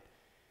David,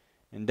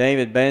 and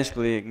David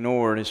basically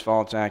ignored his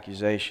false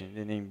accusation,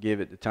 didn't even give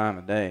it the time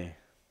of day.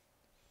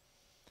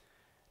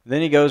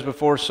 Then he goes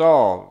before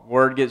Saul.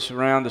 Word gets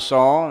around to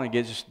Saul, and he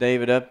gets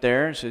David up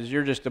there and says,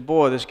 You're just a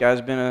boy. This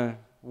guy's been a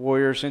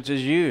warrior since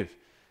his youth.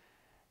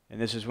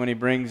 And this is when he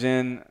brings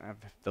in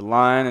the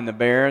lion and the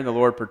bear. The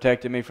Lord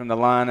protected me from the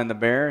lion and the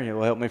bear. He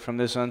will help me from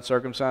this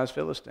uncircumcised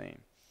Philistine.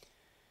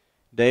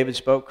 David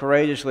spoke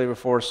courageously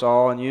before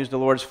Saul and used the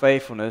Lord's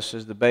faithfulness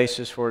as the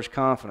basis for his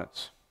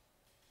confidence.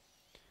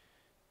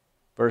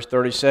 Verse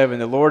 37,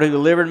 The Lord who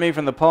delivered me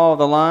from the paw of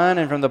the lion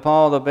and from the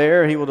paw of the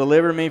bear, he will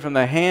deliver me from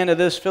the hand of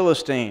this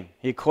Philistine.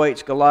 He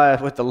equates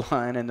Goliath with the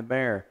lion and the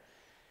bear.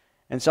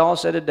 And Saul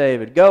said to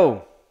David,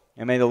 Go,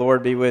 and may the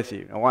Lord be with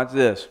you. Now watch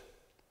this.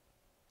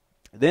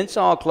 Then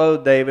Saul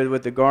clothed David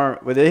with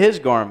his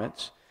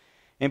garments,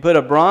 and put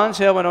a bronze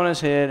helmet on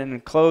his head,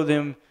 and clothed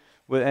him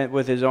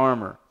with his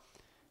armor.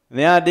 And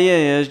the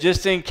idea is,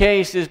 just in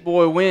case this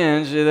boy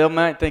wins, they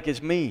might think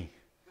it's me.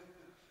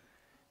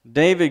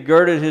 David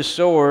girded his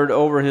sword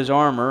over his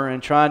armor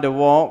and tried to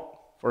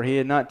walk, for he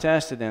had not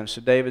tested them.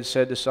 So David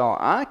said to Saul,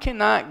 I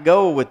cannot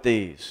go with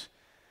these,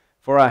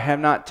 for I have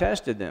not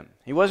tested them.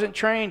 He wasn't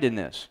trained in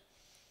this.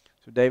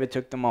 So David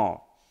took them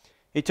off.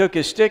 He took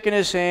his stick in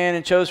his hand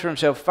and chose for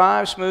himself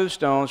 5 smooth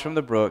stones from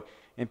the brook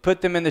and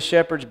put them in the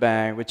shepherd's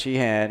bag, which he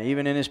had,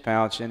 even in his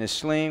pouch, and his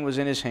sling was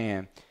in his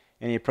hand,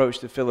 and he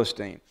approached the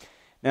Philistine.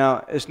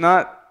 Now, it's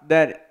not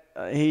that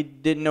he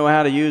didn't know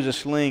how to use a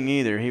sling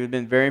either. He had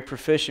been very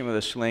proficient with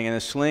a sling, and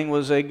a sling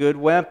was a good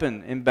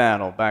weapon in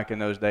battle back in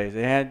those days.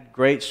 They had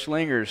great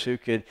slingers who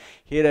could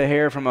hit a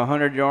hare from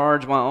 100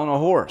 yards while on a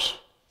horse.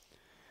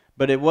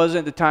 But it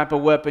wasn't the type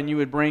of weapon you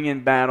would bring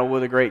in battle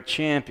with a great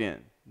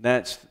champion.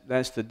 That's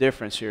the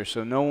difference here.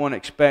 So no one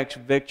expects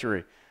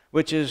victory,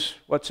 which is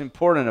what's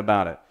important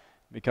about it,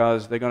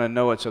 because they're going to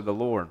know it's of the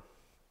Lord.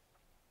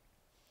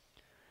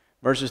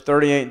 Verses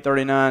 38 and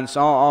 39,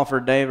 Saul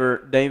offered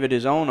David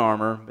his own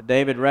armor, but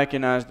David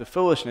recognized the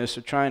foolishness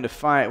of trying to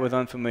fight with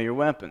unfamiliar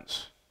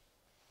weapons.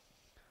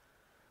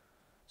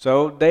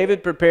 So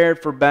David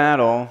prepared for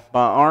battle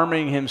by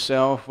arming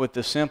himself with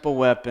the simple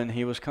weapon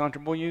he was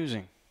comfortable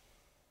using.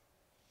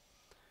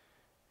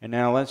 And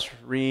now let's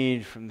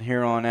read from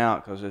here on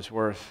out, because it's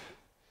worth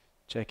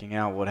checking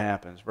out what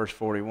happens. Verse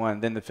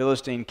 41, Then the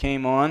Philistine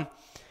came on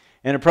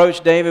and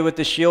approached David with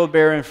the shield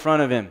bearer in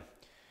front of him.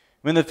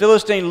 When the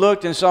Philistine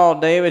looked and saw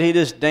David, he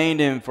disdained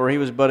him, for he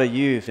was but a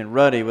youth and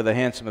ruddy with a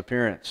handsome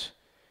appearance.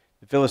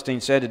 The Philistine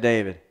said to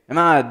David, Am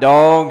I a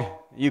dog?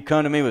 You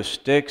come to me with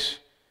sticks?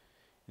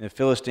 And the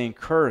Philistine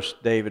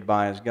cursed David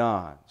by his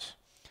gods.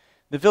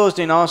 The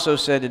Philistine also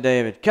said to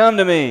David, Come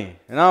to me,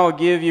 and I will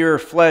give your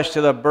flesh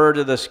to the birds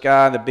of the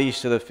sky, the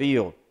beasts of the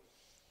field.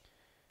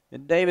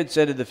 And David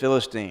said to the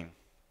Philistine,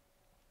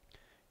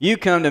 You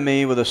come to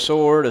me with a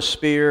sword, a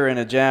spear, and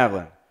a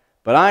javelin,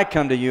 but I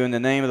come to you in the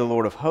name of the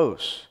Lord of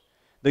hosts,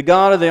 the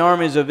God of the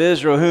armies of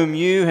Israel, whom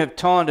you have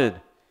taunted.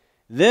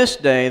 This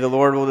day the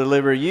Lord will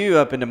deliver you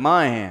up into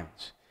my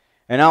hands,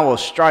 and I will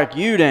strike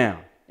you down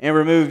and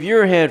remove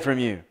your head from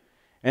you.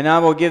 And I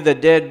will give the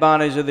dead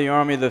bodies of the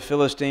army of the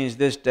Philistines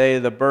this day to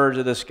the birds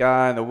of the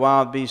sky and the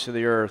wild beasts of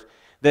the earth,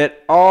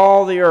 that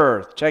all the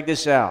earth, check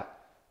this out,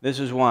 this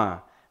is why,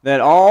 that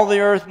all the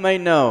earth may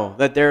know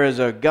that there is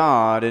a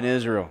God in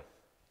Israel,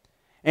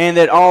 and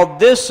that all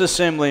this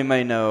assembly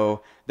may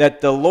know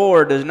that the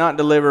Lord does not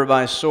deliver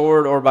by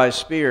sword or by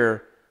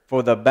spear,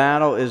 for the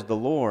battle is the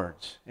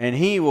Lord's, and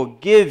he will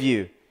give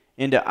you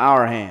into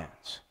our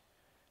hands.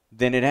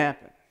 Then it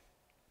happened,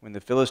 when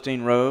the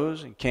Philistine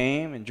rose and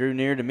came and drew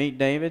near to meet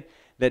David,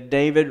 that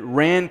David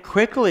ran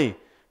quickly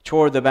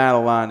toward the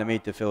battle line to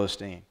meet the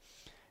Philistine.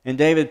 And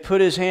David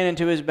put his hand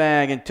into his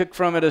bag and took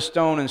from it a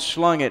stone and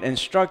slung it and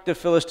struck the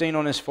Philistine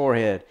on his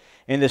forehead.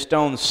 And the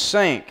stone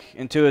sank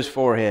into his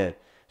forehead,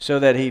 so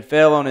that he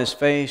fell on his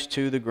face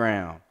to the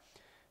ground.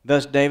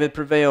 Thus David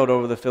prevailed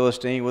over the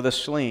Philistine with a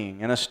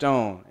sling and a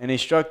stone, and he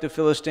struck the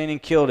Philistine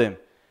and killed him.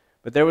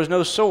 But there was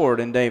no sword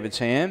in David's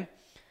hand.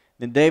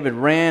 Then David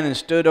ran and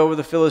stood over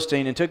the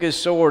Philistine and took his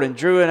sword and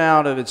drew it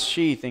out of its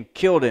sheath and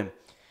killed him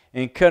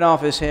and cut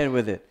off his head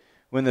with it.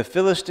 When the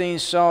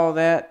Philistines saw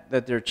that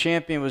their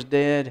champion was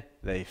dead,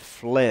 they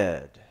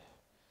fled,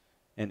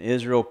 and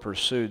Israel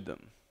pursued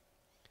them.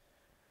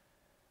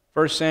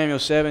 1 Samuel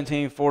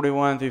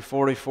 17:41 through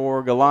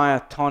 44,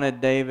 Goliath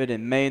taunted David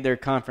and made their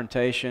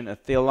confrontation a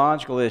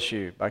theological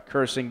issue by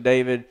cursing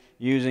David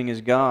using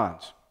his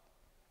gods.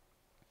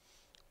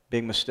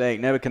 Big mistake.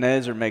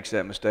 Nebuchadnezzar makes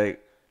that mistake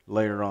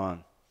later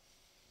on.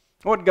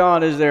 What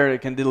God is there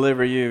that can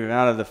deliver you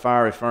out of the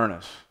fiery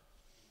furnace?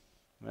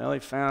 Well, he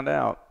found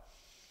out.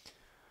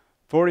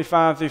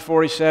 45 through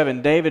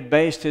 47, David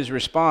based his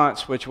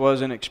response, which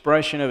was an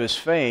expression of his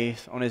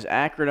faith, on his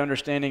accurate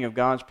understanding of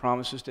God's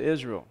promises to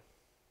Israel.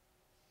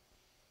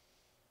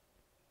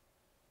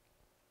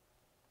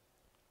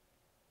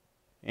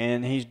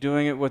 And he's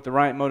doing it with the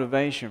right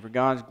motivation for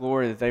God's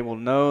glory, that they will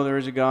know there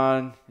is a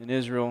God in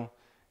Israel,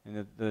 and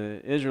that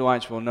the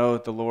Israelites will know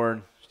that the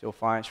Lord still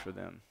fights for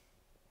them.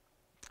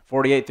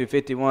 48 through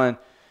 51,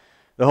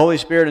 the Holy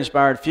Spirit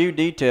inspired few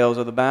details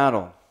of the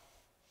battle,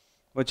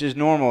 which is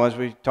normal, as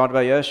we talked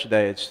about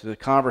yesterday. It's the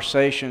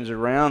conversations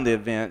around the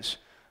events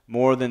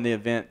more than the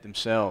event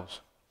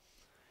themselves.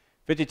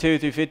 52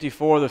 through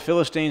 54, the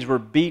Philistines were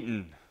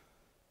beaten.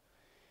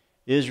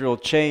 Israel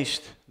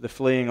chased the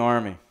fleeing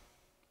army.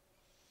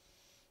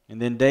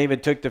 And then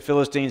David took the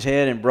Philistine's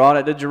head and brought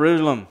it to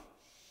Jerusalem,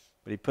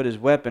 but he put his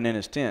weapon in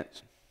his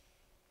tent.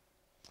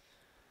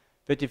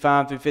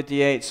 55 through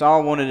 58,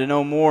 Saul wanted to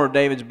know more of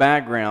David's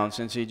background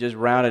since he just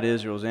routed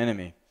Israel's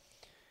enemy.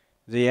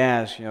 He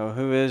asked,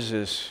 who is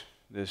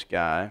this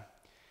guy?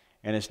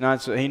 And it's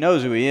not so, he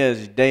knows who he is.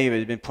 He's David.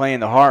 He's been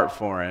playing the harp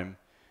for him.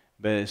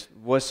 But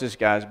what's this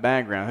guy's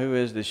background? Who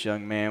is this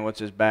young man? What's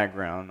his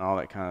background? And all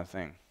that kind of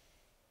thing.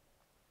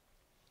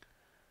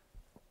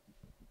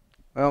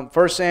 Well,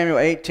 1 Samuel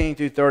 18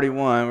 through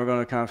 31, we're going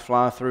to kind of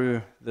fly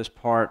through this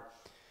part.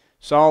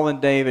 Saul and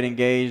David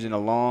engaged in a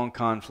long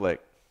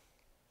conflict.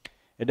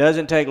 It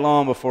doesn't take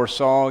long before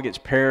Saul gets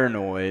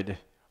paranoid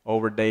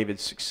over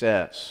David's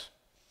success.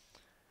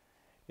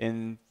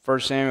 In 1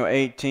 Samuel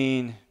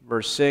 18,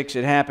 verse 6,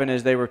 it happened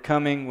as they were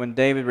coming, when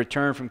David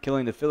returned from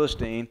killing the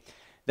Philistine,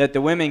 that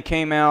the women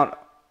came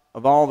out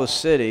of all the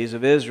cities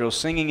of Israel,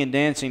 singing and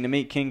dancing to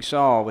meet King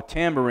Saul, with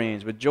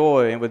tambourines, with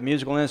joy, and with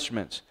musical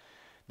instruments.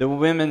 The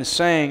women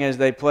sang as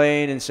they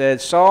played and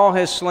said, Saul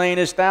has slain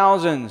his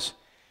thousands,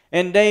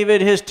 and David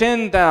his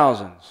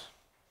 10,000s.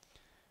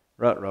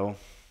 Rut-row.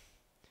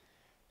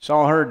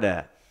 Saul heard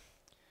that.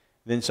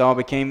 Then Saul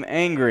became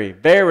angry,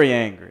 very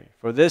angry,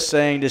 for this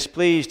saying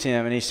displeased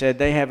him, and he said,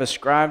 they have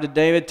ascribed to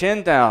David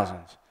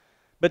 10,000s,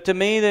 but to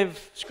me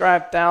they've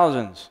ascribed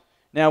thousands.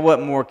 Now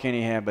what more can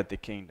he have but the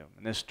kingdom?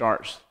 And this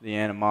starts the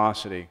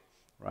animosity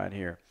right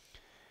here.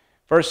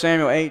 1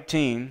 Samuel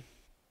 18,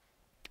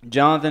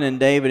 Jonathan and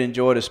David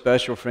enjoyed a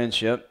special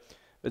friendship,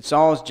 but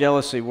Saul's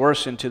jealousy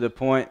worsened to the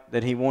point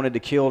that he wanted to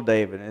kill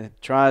David, and he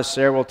tries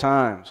several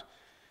times.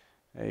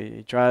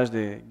 He tries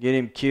to get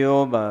him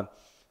killed by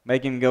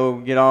making him go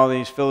get all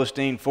these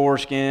Philistine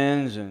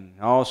foreskins and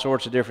all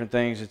sorts of different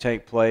things that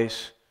take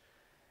place.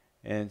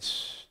 And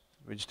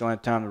we just don't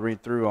have time to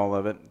read through all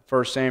of it.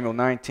 1 Samuel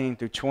 19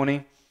 through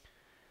 20.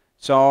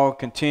 Saul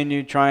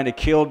continued trying to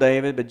kill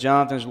David, but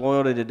Jonathan's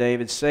loyalty to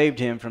David saved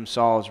him from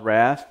Saul's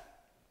wrath.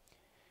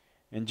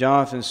 And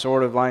Jonathan's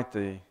sort of like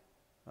the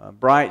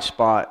bright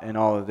spot in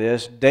all of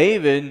this.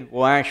 David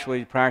will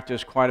actually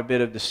practice quite a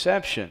bit of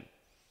deception.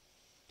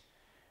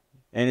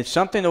 And it's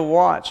something to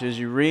watch as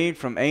you read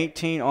from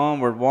 18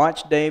 onward.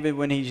 Watch David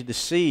when he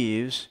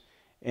deceives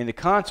and the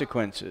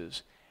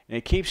consequences. And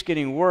it keeps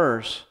getting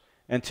worse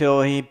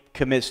until he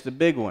commits the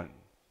big one.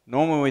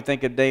 Normally when we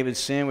think of David's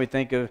sin, we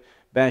think of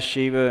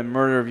Bathsheba and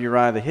murder of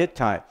Uriah the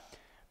Hittite.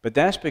 But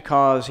that's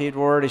because he had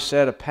already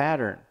set a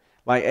pattern.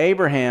 Like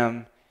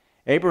Abraham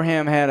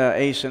had an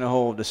ace in the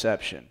hole of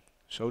deception.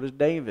 So does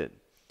David.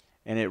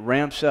 And it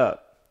ramps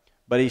up.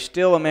 But he's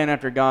still a man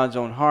after God's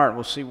own heart.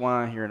 We'll see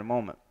why here in a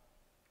moment.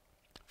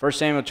 1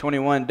 Samuel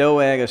 21,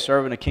 Doeg, a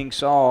servant of King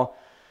Saul,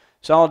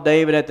 saw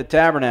David at the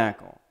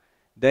tabernacle.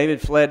 David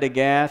fled to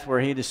Gath,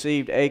 where he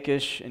deceived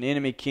Achish, an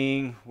enemy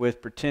king,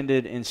 with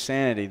pretended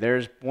insanity.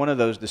 There's one of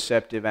those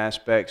deceptive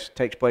aspects. It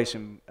takes place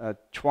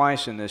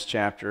twice in this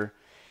chapter,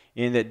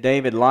 in that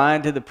David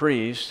lied to the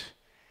priest,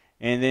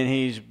 and then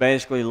he's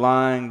basically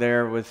lying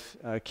there with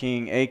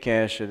King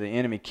Achish, the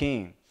enemy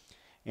king.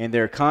 And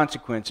there are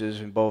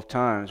consequences in both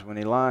times when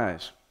he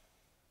lies.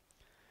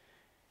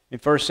 In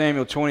 1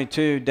 Samuel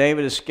 22,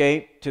 David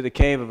escaped to the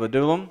cave of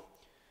Adullam.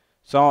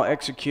 Saul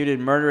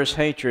executed murderous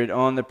hatred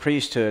on the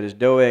priesthood as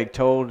Doeg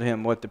told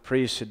him what the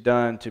priests had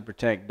done to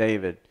protect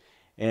David.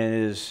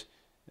 And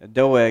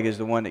Doeg is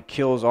the one that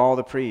kills all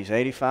the priests,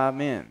 85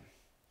 men.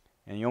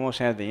 And you almost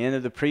have the end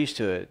of the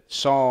priesthood,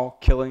 Saul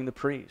killing the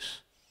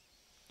priests.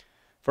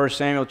 1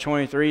 Samuel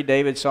 23,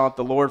 David sought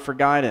the Lord for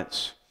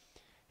guidance.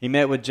 he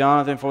met with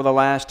Jonathan for the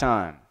last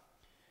time.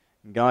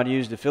 God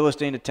used the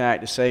Philistine attack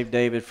to save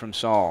David from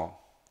Saul.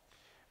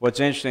 What's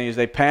interesting is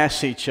they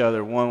pass each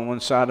other, one on one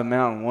side of the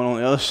mountain, one on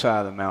the other side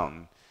of the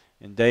mountain.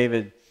 And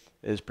David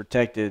is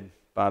protected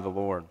by the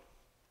Lord.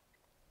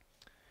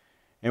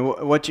 And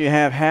what you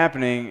have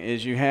happening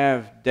is you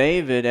have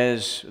David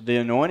as the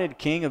anointed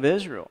king of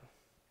Israel.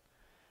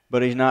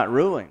 But he's not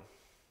ruling.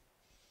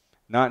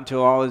 Not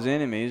until all his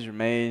enemies are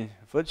made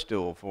a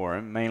footstool for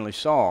him, mainly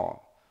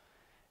Saul.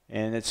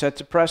 And it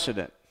sets a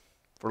precedent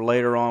for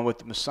later on with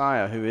the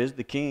Messiah, who is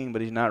the king,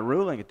 but he's not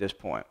ruling at this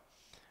point.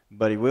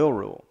 But he will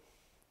rule.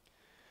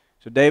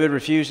 So David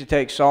refused to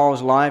take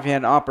Saul's life. He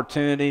had an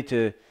opportunity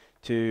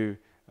to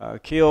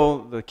kill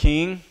the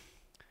king.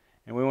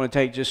 And we want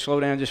to slow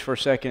down just for a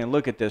second and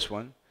look at this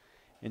one.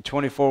 In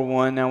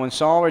 24:1, now when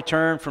Saul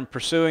returned from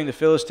pursuing the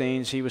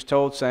Philistines, he was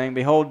told, saying,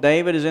 Behold,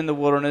 David is in the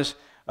wilderness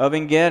of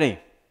En-Gedi.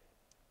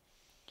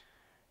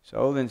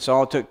 So then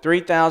Saul took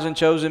 3,000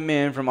 chosen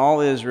men from all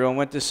Israel and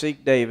went to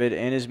seek David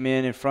and his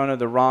men in front of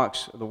the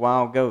rocks of the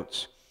wild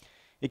goats.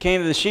 He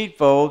came to the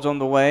sheepfolds on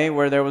the way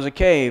where there was a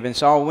cave, and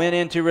Saul went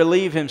in to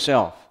relieve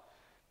himself,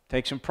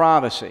 take some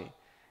privacy.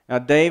 Now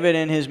David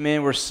and his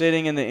men were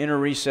sitting in the inner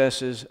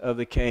recesses of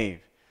the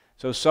cave.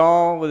 So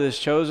Saul, with his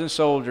chosen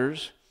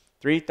soldiers,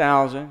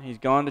 3,000, he's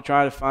gone to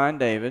try to find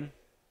David,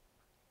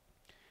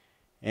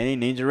 and he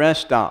needs a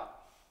rest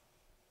stop.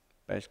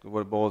 Basically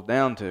what it boils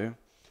down to.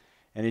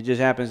 And he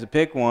just happens to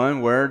pick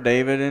one where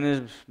David and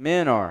his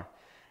men are.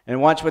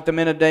 And watch what the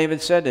men of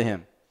David said to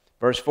him.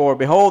 Verse 4,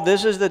 Behold,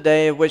 this is the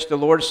day of which the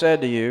Lord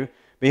said to you,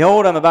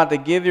 Behold, I'm about to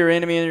give your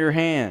enemy into your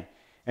hand,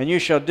 and you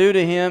shall do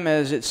to him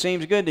as it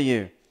seems good to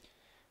you.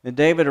 Then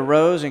David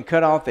arose and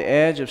cut off the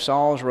edge of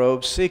Saul's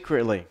robe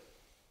secretly.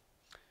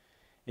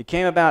 It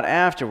came about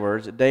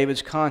afterwards that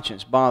David's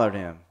conscience bothered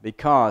him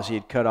because he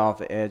had cut off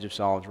the edge of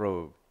Saul's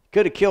robe. He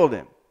could have killed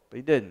him, but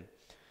he didn't.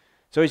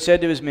 So he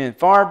said to his men,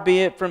 Far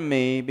be it from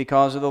me,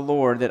 because of the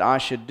Lord, that I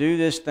should do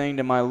this thing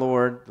to my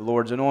Lord, the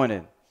Lord's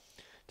anointed,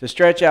 to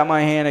stretch out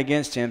my hand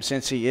against him,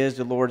 since he is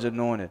the Lord's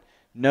anointed.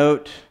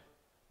 Note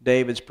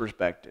David's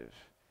perspective.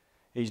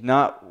 He's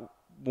not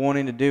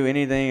wanting to do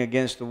anything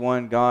against the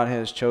one God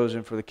has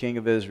chosen for the king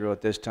of Israel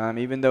at this time,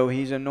 even though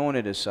he's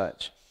anointed as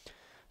such.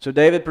 So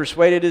David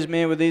persuaded his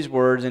men with these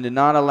words and did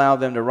not allow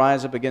them to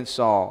rise up against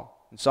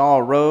Saul. And Saul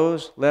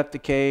arose, left the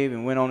cave,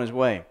 and went on his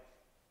way.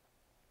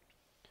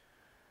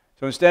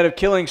 So instead of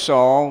killing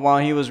Saul while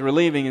he was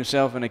relieving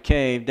himself in a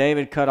cave,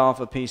 David cut off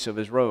a piece of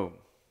his robe.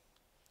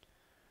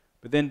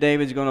 But then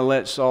David's going to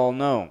let Saul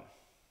know.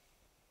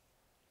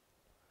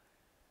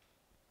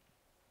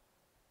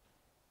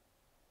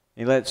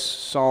 He lets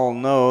Saul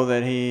know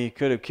that he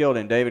could have killed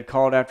him. David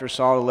called after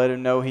Saul to let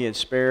him know he had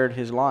spared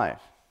his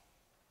life.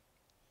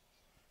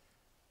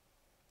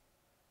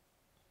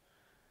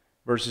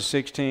 Verses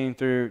 16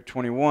 through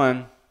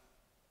 21.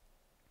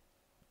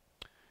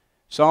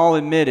 Saul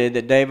admitted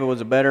that David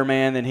was a better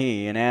man than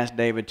he and asked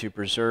David to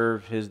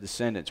preserve his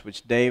descendants,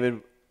 which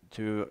David,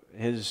 to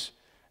his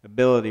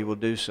ability, will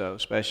do so,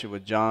 especially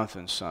with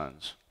Jonathan's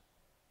sons.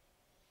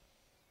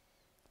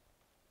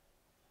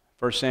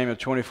 1 Samuel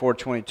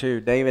 24:22,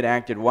 David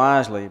acted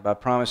wisely by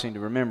promising to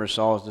remember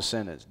Saul's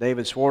descendants.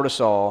 David swore to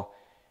Saul,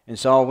 and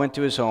Saul went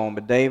to his home,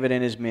 but David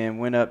and his men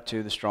went up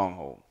to the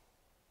stronghold.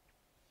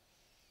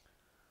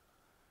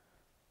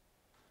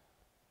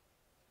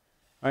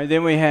 All right,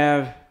 then we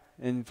have,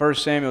 in 1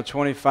 Samuel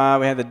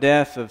 25, we have the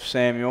death of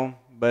Samuel,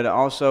 but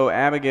also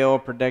Abigail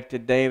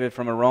protected David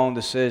from a wrong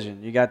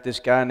decision. You got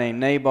this guy named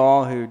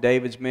Nabal, who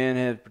David's men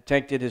had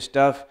protected his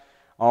stuff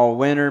all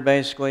winter,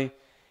 basically.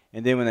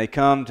 And then when they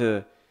come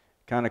to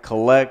kind of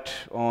collect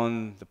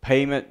on the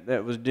payment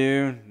that was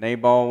due,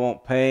 Nabal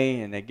won't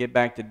pay, and they get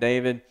back to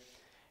David,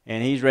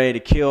 and he's ready to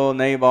kill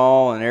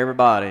Nabal and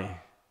everybody.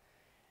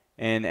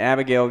 And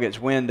Abigail gets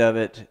wind of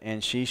it,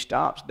 and she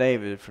stops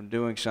David from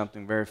doing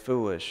something very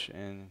foolish.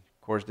 And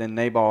of course, then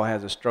Nabal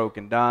has a stroke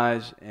and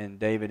dies, and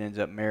David ends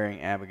up marrying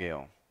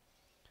Abigail.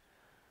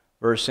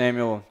 1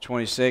 Samuel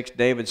 26,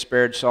 David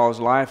spared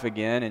Saul's life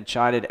again and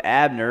chided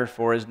Abner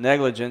for his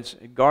negligence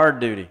at guard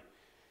duty.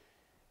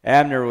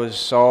 Abner was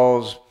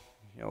Saul's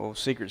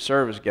Secret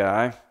Service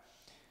guy,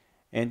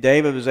 and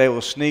David was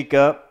able to sneak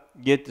up,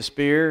 get the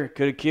spear,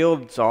 could have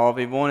killed Saul if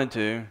he wanted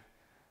to,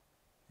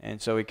 and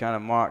so he kind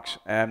of mocks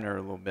Abner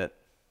a little bit.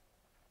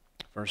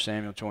 1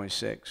 Samuel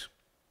 26.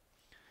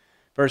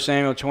 1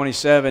 Samuel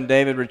 27,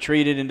 David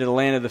retreated into the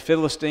land of the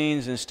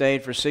Philistines and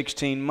stayed for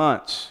 16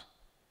 months.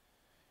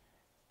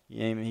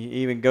 He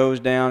even goes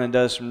down and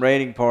does some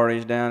raiding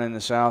parties down in the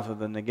south of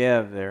the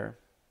Negev there.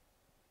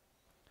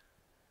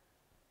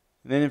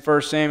 And then in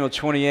 1 Samuel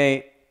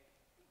 28,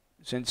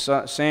 since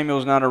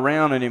Samuel's not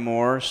around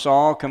anymore,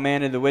 Saul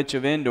commanded the witch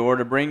of Endor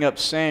to bring up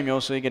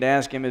Samuel so he could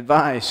ask him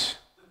advice.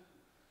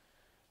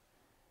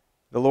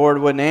 The Lord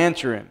wouldn't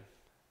answer him.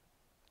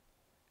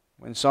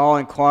 When Saul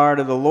inquired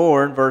of the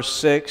Lord, verse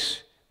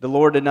 6, the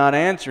Lord did not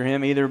answer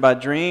him either by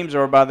dreams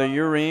or by the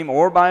Urim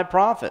or by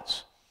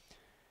prophets.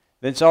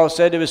 Then Saul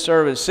said to his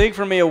servants, Seek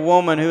for me a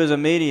woman who is a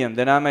medium,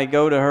 that I may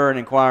go to her and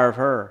inquire of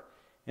her.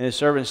 And his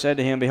servant said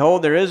to him,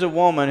 Behold, there is a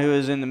woman who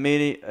is in the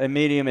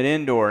medium at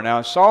Endor.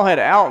 Now Saul had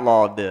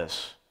outlawed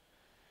this,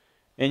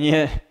 and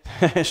yet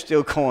it's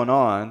still going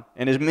on,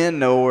 and his men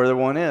know where the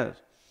one is.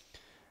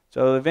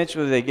 So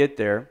eventually they get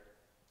there,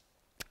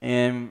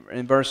 and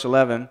in verse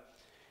 11,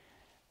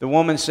 the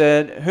woman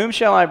said, Whom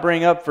shall I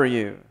bring up for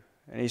you?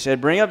 And he said,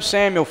 Bring up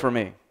Samuel for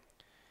me.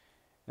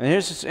 And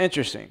here's what's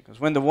interesting, because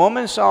when the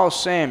woman saw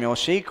Samuel,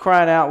 she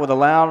cried out with a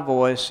loud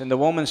voice, and the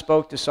woman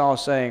spoke to Saul,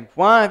 saying,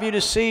 Why have you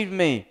deceived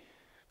me?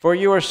 For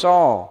you are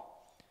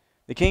Saul.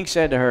 The king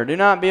said to her, Do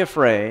not be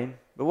afraid,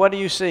 but what do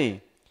you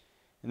see?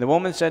 And the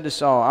woman said to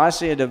Saul, I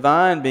see a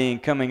divine being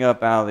coming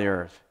up out of the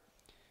earth.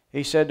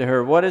 He said to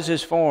her, What is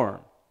his form?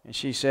 And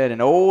she said, An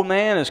old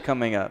man is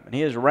coming up, and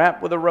he is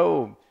wrapped with a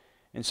robe.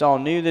 And Saul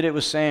knew that it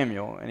was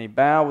Samuel, and he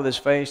bowed with his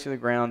face to the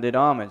ground, did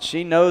homage.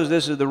 She knows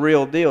this is the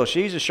real deal.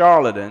 She's a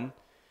charlatan,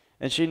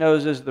 and she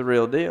knows this is the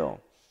real deal.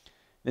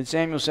 Then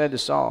Samuel said to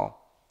Saul,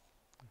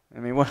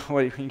 what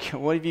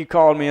have you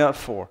called me up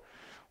for?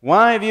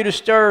 Why have you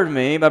disturbed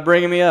me by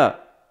bringing me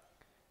up?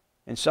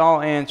 And Saul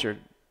answered,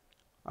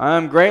 I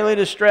am greatly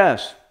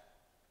distressed.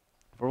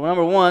 For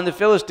number one, the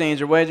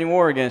Philistines are waging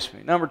war against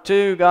me. Number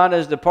two, God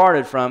has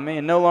departed from me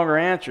and no longer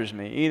answers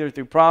me, either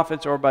through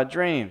prophets or by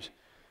dreams.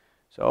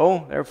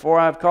 So, therefore,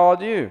 I have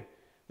called you,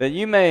 that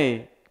you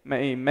may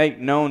make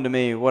known to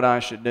me what I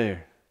should do.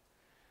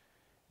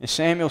 And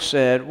Samuel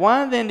said,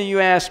 Why then do you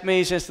ask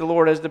me, since the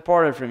Lord has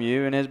departed from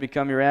you and has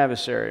become your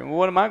adversary? Well,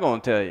 what am I going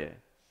to tell you?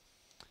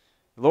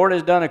 The Lord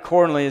has done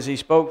accordingly as he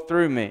spoke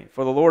through me.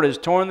 For the Lord has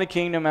torn the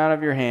kingdom out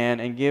of your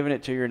hand and given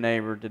it to your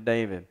neighbor, to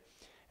David,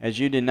 as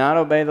you did not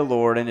obey the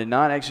Lord and did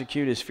not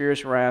execute his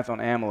fierce wrath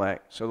on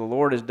Amalek. So the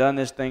Lord has done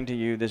this thing to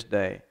you this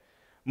day.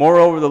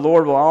 Moreover, the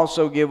Lord will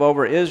also give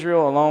over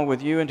Israel along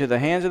with you into the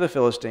hands of the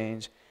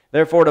Philistines.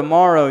 Therefore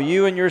tomorrow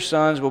you and your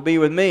sons will be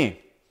with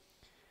me.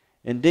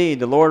 Indeed,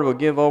 the Lord will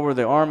give over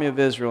the army of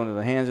Israel into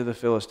the hands of the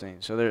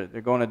Philistines. So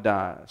they're going to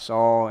die,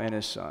 Saul and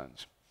his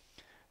sons.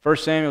 1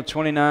 Samuel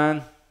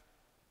 29,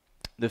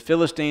 the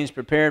Philistines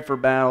prepared for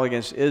battle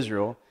against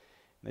Israel.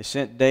 They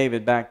sent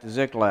David back to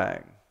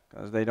Ziklag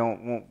because they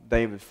don't want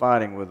David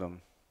fighting with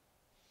them.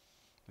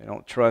 They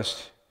don't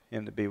trust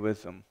him to be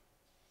with them.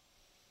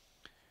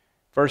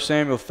 1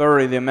 Samuel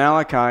 30, the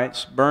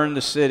Amalekites burned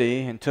the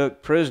city and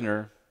took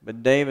prisoner,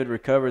 but David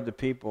recovered the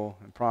people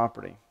and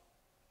property.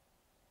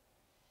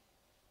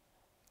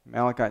 The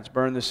Amalekites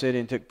burned the city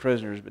and took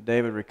prisoners, but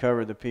David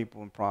recovered the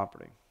people and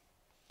property.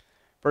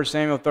 1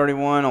 Samuel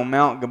 31, on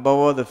Mount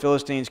Gilboa, the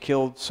Philistines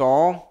killed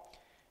Saul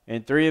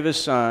and 3 of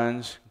his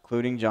sons,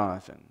 including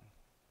Jonathan.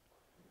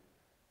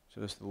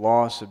 So it's the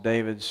loss of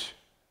David's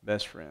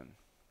best friend.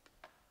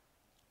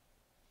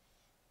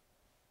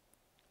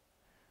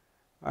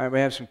 All right, we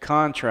have some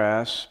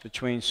contrasts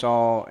between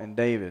Saul and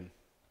David.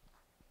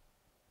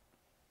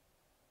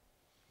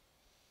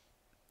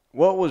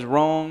 What was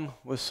wrong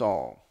with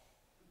Saul?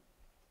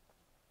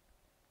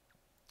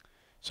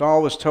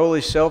 Saul was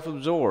totally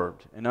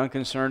self-absorbed and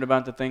unconcerned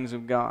about the things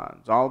of God.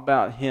 It's all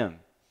about him.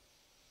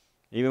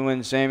 Even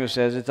when Samuel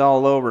says, it's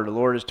all over, the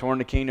Lord has torn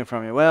the kingdom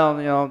from you.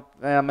 Well,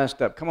 I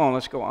messed up. Come on,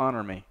 let's go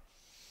honor me.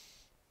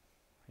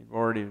 He'd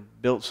already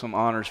built some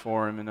honors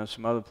for him in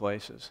some other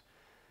places.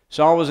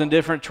 Saul was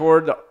indifferent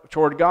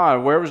toward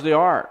God. Where was the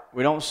ark?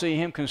 We don't see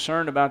him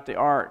concerned about the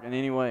ark in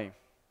any way.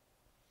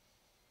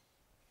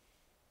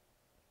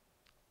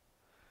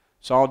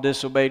 Saul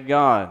disobeyed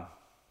God,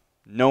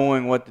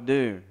 knowing what to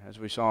do, as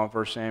we saw in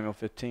 1 Samuel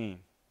 15.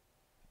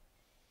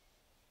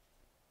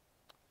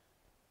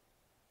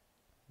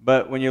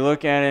 But when you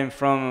look at him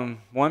from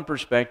one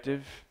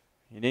perspective,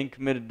 he didn't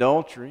commit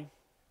adultery.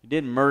 He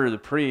didn't murder the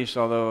priest,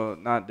 although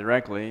not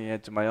directly. He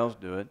had somebody else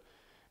do it.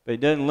 But he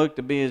doesn't look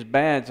to be as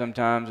bad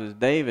sometimes as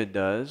David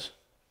does.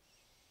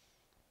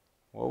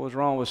 What was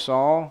wrong with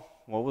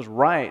Saul? What was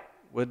right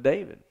with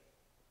David?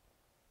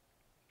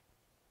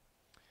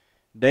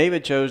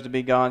 David chose to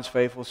be God's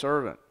faithful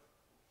servant.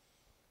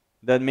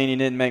 Doesn't mean he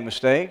didn't make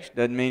mistakes.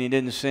 Doesn't mean he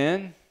didn't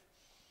sin.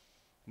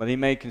 But he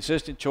made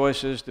consistent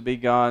choices to be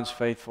God's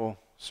faithful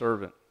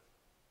servant.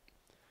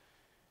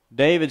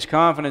 David's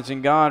confidence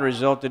in God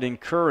resulted in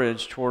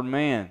courage toward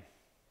man.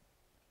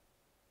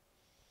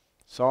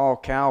 Saul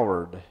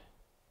cowered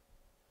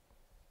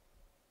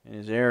in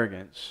his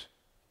arrogance.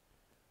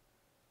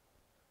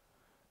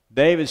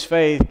 David's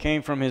faith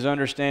came from his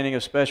understanding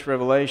of special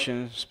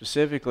revelation,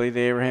 specifically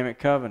the Abrahamic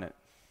covenant.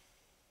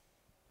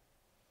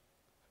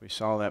 We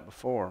saw that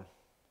before.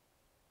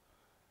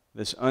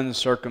 This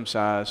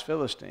uncircumcised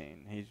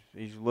Philistine,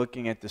 he's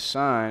looking at the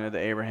sign of the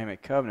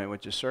Abrahamic covenant,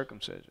 which is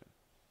circumcision.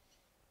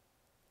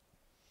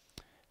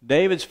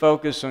 David's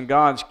focus on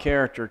God's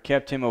character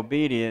kept him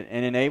obedient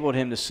and enabled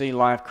him to see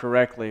life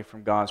correctly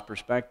from God's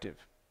perspective.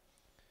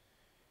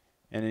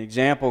 And an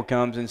example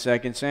comes in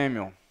 2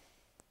 Samuel.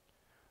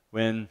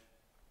 When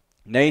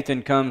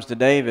Nathan comes to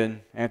David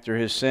after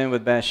his sin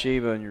with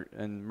Bathsheba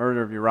and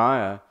murder of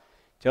Uriah,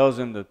 tells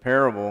him the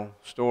parable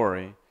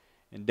story,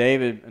 and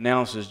David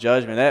announces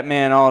judgment. That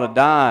man ought to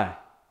die.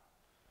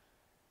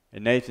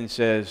 And Nathan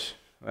says,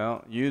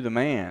 well, you the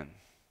man.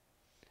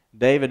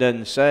 David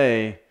doesn't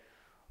say,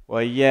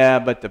 well, yeah,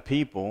 but the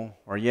people,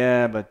 or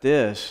yeah, but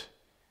this.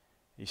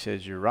 He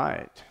says, you're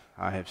right,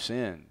 I have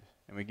sinned.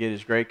 And we get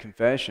his great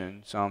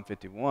confession, Psalm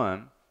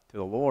 51, to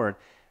the Lord,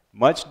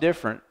 much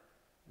different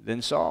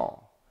than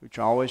Saul,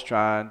 who always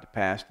tried to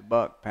pass the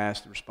buck,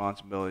 pass the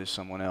responsibility to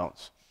someone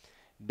else.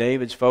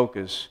 David's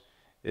focus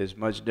is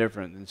much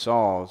different than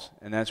Saul's,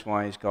 and that's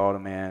why he's called a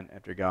man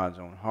after God's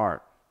own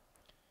heart.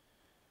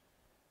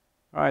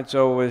 All right,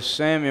 so with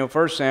Samuel,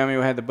 1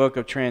 Samuel, we had the book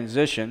of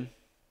transition.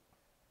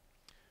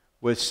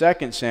 With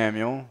 2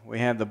 Samuel, we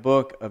have the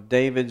book of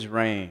David's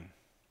reign.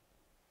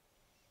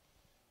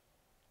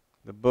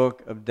 The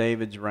book of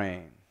David's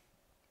reign.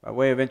 By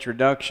way of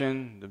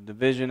introduction, the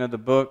division of the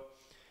book,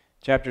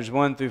 chapters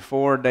 1 through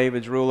 4,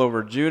 David's rule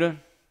over Judah.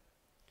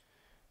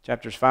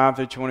 Chapters 5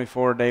 through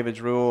 24,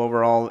 David's rule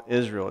over all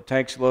Israel. It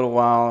takes a little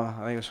while,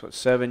 I think it's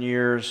 7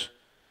 years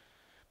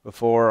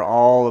before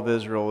all of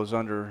Israel is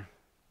under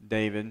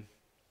David.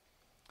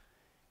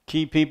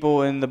 Key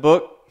people in the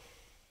book,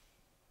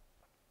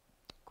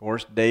 of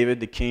course, David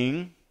the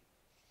king,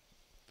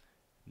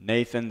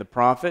 Nathan the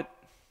prophet,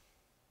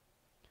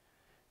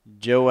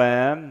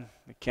 Joab,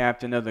 the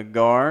captain of the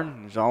guard.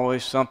 There's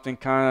always something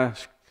kind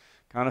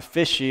of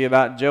fishy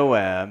about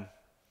Joab.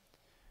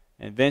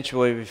 And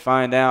eventually we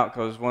find out,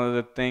 because one of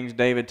the things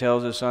David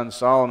tells his son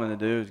Solomon to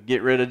do is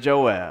get rid of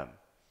Joab.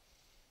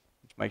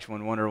 Which makes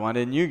one wonder, why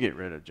didn't you get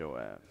rid of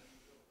Joab?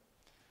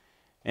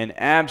 And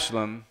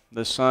Absalom,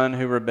 the son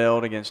who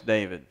rebelled against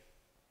David.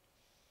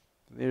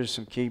 There's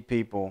some key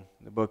people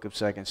in the book of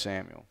 2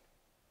 Samuel.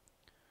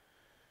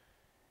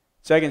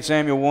 2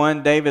 Samuel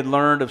 1, David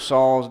learned of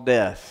Saul's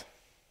death.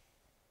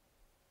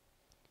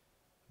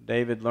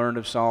 David learned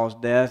of Saul's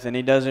death, and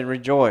he doesn't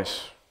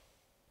rejoice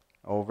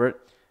over it.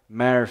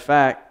 Matter of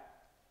fact,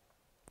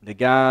 the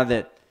guy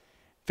that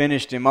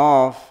finished him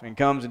off and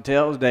comes and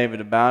tells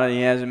David about it,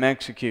 he has him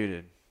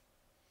executed,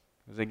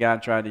 because the guy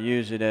tried to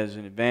use it as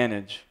an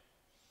advantage.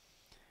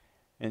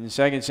 In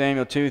 2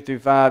 Samuel 2 through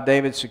 5,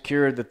 David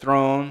secured the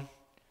throne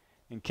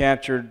and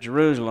captured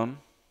Jerusalem.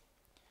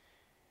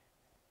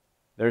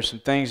 There's some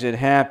things that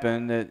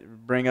happen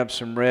that bring up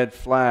some red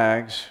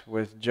flags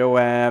with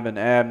Joab and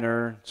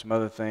Abner and some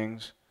other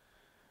things.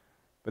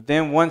 But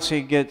then once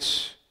he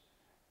gets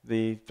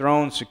the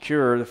throne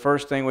secure, the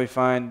first thing we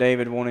find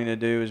David wanting to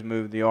do is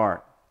move the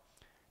ark.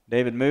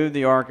 David moved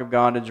the ark of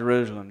God to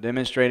Jerusalem,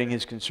 demonstrating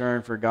his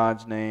concern for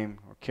God's name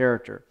or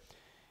character.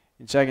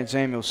 In 2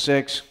 Samuel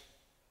 6,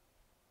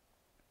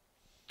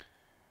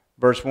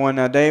 verse 1,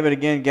 now David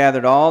again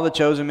gathered all the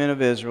chosen men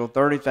of Israel,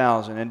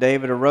 30,000. And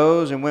David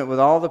arose and went with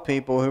all the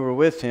people who were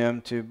with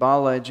him to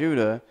Baalah,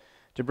 Judah,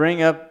 to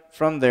bring up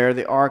from there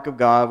the ark of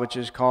God, which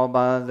is called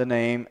by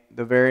the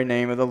very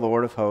name of the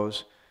Lord of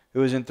hosts,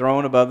 who is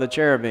enthroned above the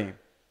cherubim.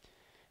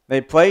 They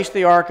placed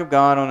the ark of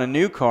God on a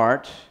new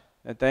cart,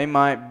 that they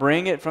might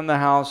bring it from the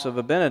house of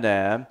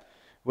Abinadab,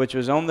 which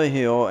was on the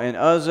hill, and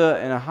Uzzah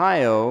and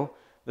Ahio,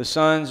 the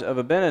sons of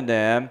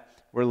Abinadab,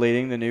 were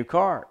leading the new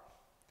cart.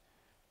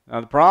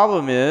 Now the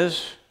problem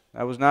is,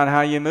 that was not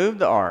how you moved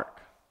the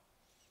ark.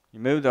 You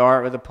moved the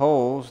ark with the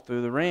poles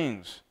through the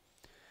rings.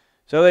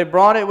 So they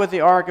brought it with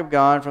the ark of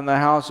God from the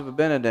house of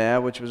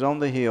Abinadab, which was on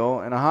the hill,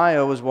 and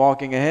Ahio was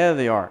walking ahead of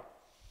the ark.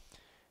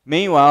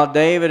 Meanwhile,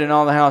 David and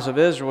all the house of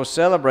Israel were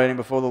celebrating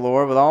before the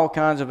Lord with all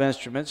kinds of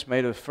instruments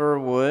made of fir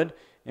wood,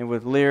 and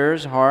with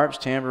lyres, harps,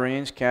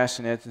 tambourines,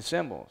 castanets, and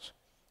cymbals.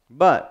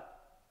 But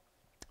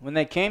when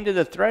they came to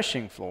the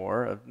threshing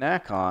floor of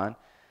Nachon,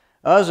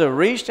 Uzzah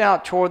reached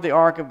out toward the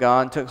ark of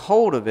God and took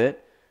hold of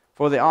it,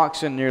 for the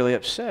oxen nearly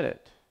upset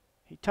it.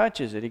 He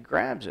touches it, he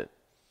grabs it.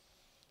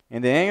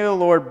 And the anger of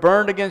the Lord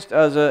burned against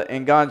Uzzah,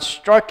 and God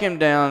struck him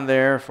down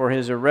there for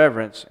his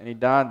irreverence, and he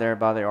died there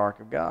by the ark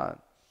of God.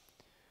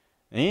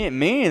 And he didn't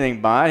mean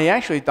anything by it. He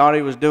actually thought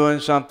he was doing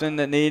something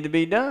that needed to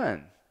be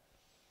done.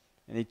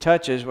 And he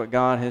touches what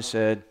God has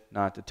said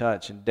not to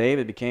touch. And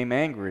David became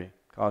angry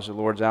because of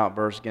the Lord's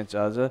outburst against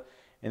Uzzah,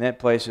 and that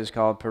place is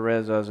called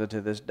Perez Uzzah to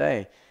this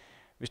day.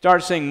 We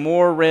start seeing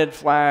more red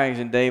flags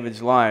in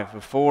David's life.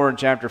 Before, in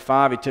chapter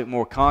 5, he took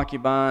more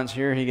concubines.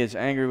 Here he gets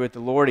angry with the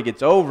Lord. He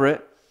gets over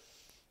it,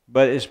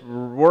 but it's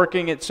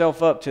working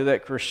itself up to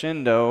that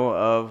crescendo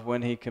of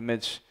when he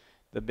commits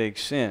the big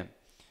sin.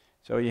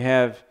 So you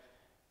have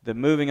the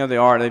moving of the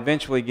ark. They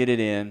eventually get it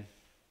in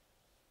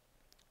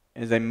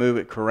as they move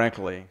it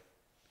correctly.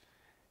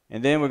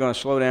 And then we're going to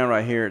slow down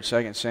right here at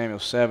 2 Samuel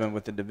 7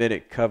 with the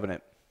Davidic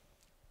covenant.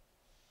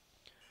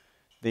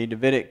 The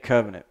Davidic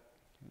covenant.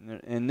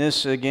 And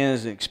this, again,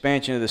 is an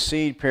expansion of the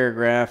seed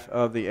paragraph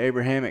of the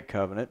Abrahamic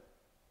covenant.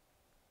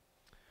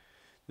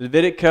 The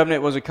Davidic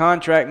covenant was a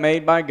contract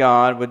made by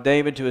God with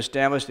David to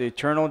establish the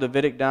eternal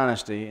Davidic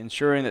dynasty,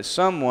 ensuring that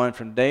someone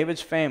from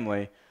David's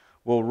family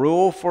will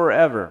rule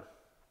forever.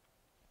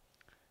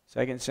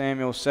 2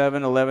 Samuel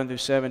 7, 11 through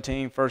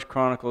 17, 1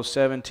 Chronicles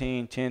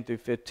 17, 10 through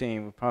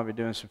 15. We'll probably be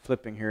doing some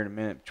flipping here in a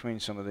minute between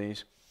some of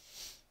these.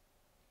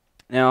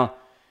 Now,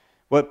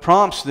 what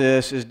prompts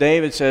this is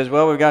David says,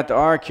 well, we've got the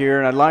ark here,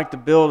 and I'd like to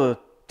build a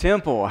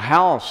temple, a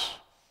house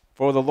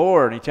for the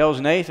Lord. And he tells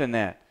Nathan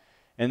that.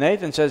 And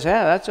Nathan says,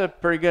 "Yeah, that's a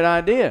pretty good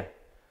idea."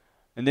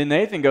 And then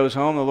Nathan goes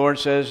home. The Lord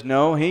says,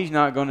 "No, he's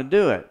not going to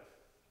do it.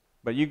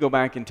 But you go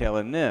back and tell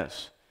him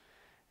this."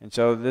 And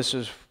so this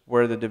is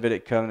where the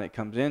Davidic covenant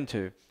comes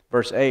into.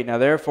 Verse 8, "Now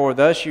therefore,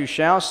 thus you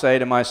shall say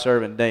to my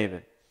servant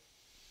David,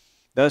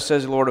 thus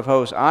says the Lord of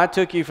hosts, I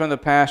took you from the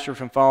pasture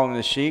from following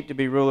the sheep to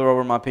be ruler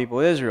over my people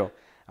Israel.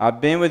 I've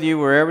been with you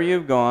wherever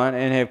you've gone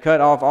and have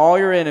cut off all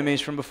your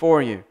enemies from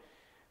before you.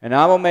 And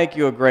I will make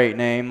you a great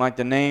name, like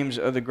the names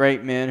of the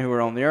great men who are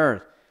on the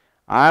earth.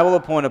 I will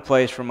appoint a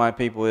place for my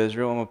people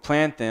Israel, and will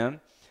plant them,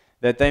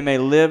 that they may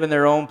live in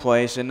their own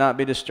place and not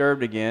be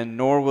disturbed again,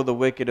 nor will the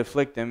wicked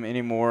afflict them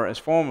any more as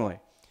formerly.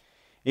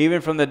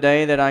 Even from the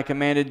day that I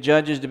commanded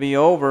judges to be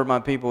over my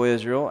people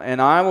Israel, and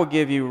I will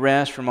give you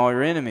rest from all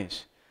your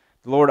enemies.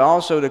 The Lord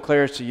also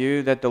declares to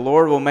you that the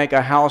Lord will make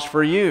a house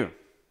for you."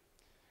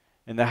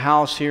 And the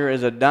house here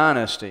is a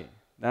dynasty.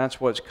 That's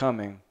what's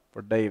coming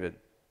for David.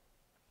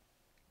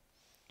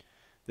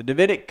 The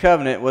Davidic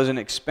covenant was an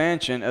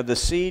expansion of the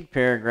seed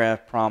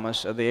paragraph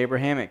promise of the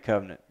Abrahamic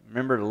covenant.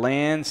 Remember,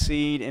 land,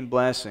 seed, and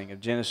blessing of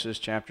Genesis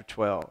chapter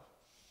 12.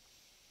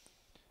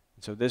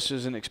 So this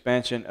is an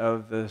expansion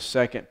of the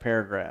second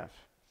paragraph.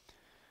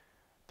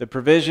 The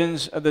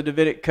provisions of the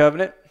Davidic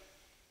covenant.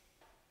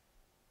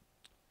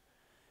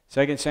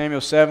 2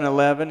 Samuel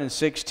 7:11 and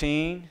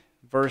 16.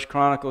 1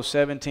 Chronicles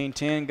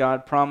 17:10.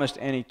 God promised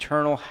an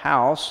eternal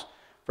house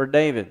for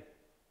David.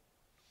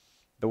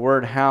 The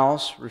word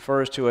house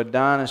refers to a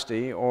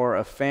dynasty or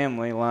a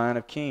family line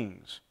of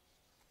kings.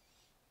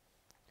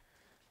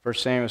 1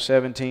 Samuel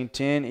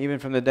 17:10, "Even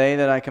from the day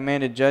that I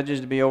commanded judges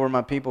to be over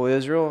my people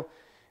Israel,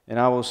 and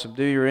I will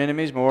subdue your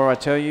enemies. Moreover, I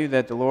tell you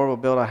that the Lord will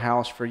build a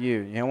house for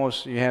you."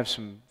 You have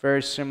some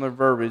very similar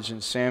verbiage in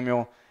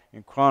Samuel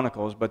and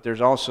Chronicles, but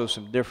there's also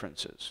some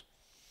differences.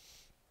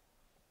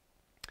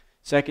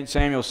 2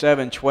 Samuel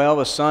 7:12,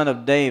 "A son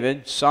of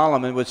David,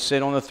 Solomon, would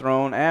sit on the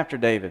throne after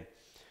David.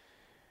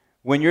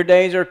 When your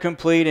days are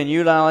complete and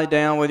you lie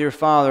down with your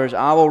fathers,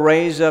 I will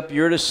raise up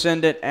your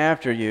descendant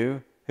after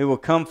you, who will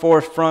come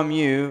forth from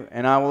you,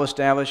 and I will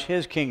establish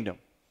his kingdom."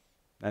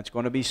 That's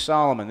going to be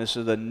Solomon. This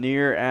is the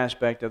near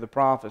aspect of the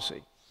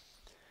prophecy.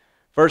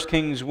 1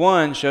 Kings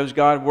 1 shows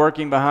God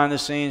working behind the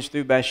scenes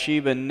through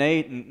Bathsheba and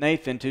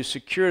Nathan to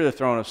secure the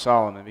throne of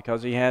Solomon,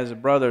 because he has a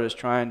brother that's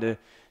trying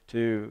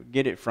to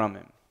get it from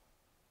him.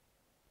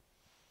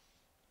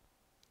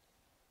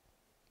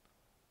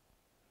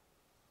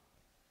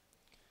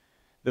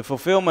 The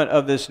fulfillment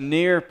of this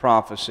near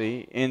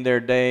prophecy in their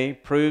day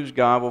proves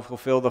God will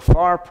fulfill the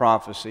far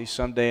prophecy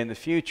someday in the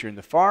future. And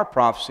the far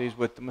prophecy is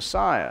with the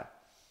Messiah,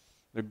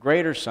 the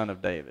greater son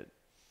of David.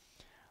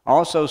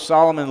 Also,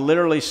 Solomon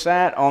literally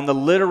sat on the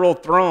literal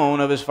throne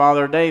of his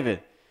father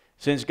David.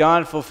 Since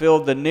God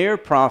fulfilled the near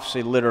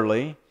prophecy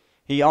literally,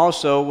 he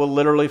also will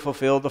literally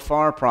fulfill the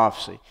far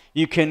prophecy.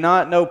 You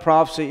cannot know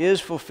prophecy is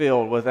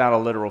fulfilled without a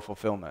literal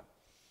fulfillment.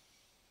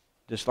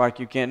 Just like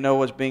you can't know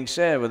what's being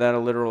said without a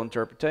literal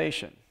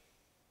interpretation.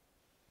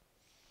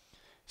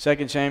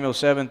 2 Samuel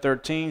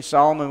 7:13,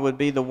 "Solomon would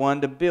be the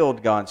one to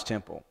build God's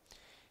temple.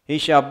 He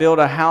shall build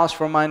a house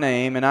for my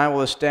name, and I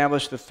will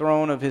establish the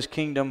throne of his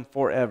kingdom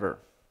forever."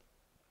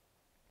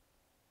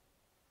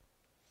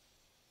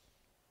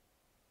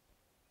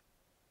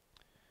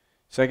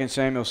 Second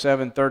Samuel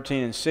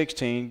 7:13 and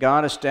 16,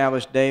 "God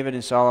established David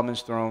and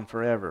Solomon's throne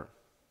forever."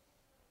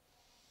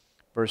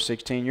 Verse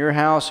 16, "Your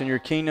house and your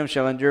kingdom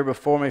shall endure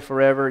before me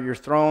forever. Your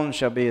throne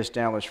shall be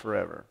established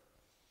forever."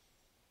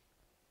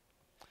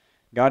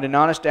 God did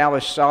not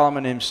establish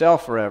Solomon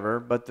himself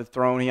forever, but the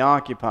throne he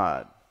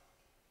occupied.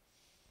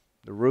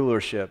 The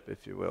rulership,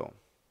 if you will.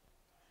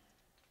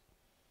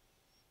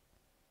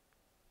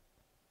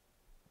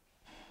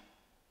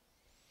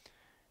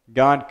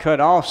 God cut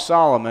off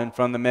Solomon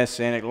from the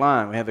Messianic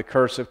line. We have the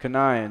curse of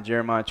Canaanite in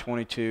Jeremiah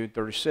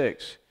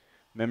 22:36.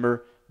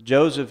 Remember,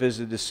 Joseph is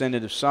the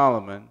descendant of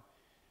Solomon.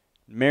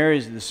 Mary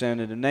is the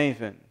descendant of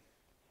Nathan.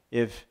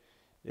 If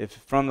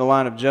from the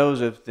line of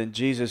Joseph, then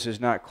Jesus is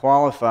not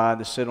qualified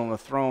to sit on the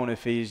throne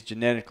if he's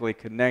genetically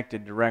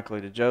connected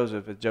directly to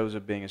Joseph, with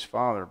Joseph being his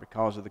father,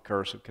 because of the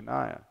curse of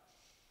Canaanite.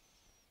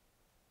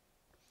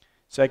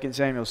 2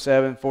 Samuel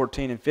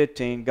 7:14 and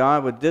 15,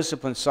 "God would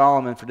discipline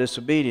Solomon for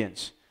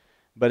disobedience,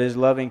 but his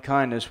loving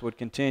kindness would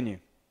continue.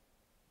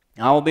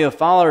 I will be a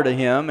father to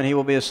him, and he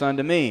will be a son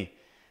to me.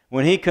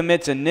 When he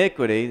commits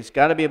iniquity," it's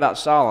got to be about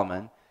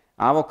Solomon,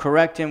 "I will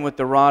correct him with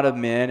the rod of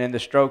men and the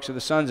strokes of the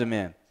sons of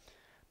men.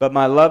 But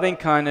my loving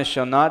kindness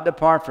shall not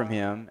depart from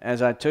him,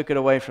 as I took it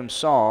away from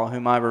Saul,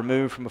 whom I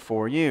removed from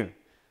before you."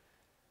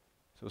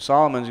 So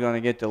Solomon's going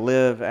to get to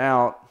live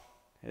out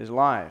his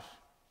life.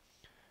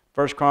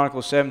 1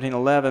 Chronicles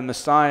 17:11,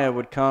 "Messiah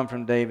would come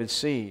from David's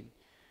seed.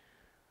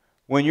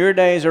 When your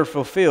days are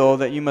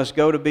fulfilled, that you must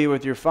go to be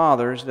with your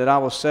fathers, that I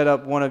will set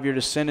up one of your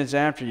descendants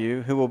after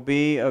you, who will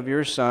be of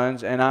your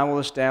sons, and I will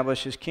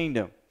establish his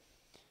kingdom.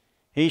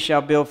 He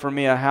shall build for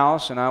me a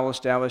house, and I will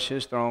establish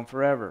his throne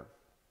forever."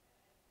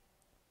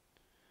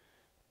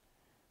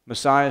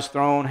 Messiah's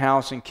throne,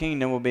 house, and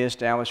kingdom will be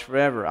established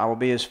forever. I will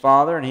be his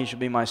father, and he shall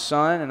be my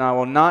son, and I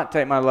will not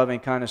take my loving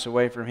kindness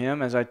away from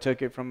him, as I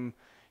took it from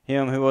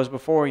him who was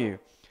before you.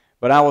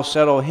 But I will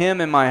settle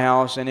him in my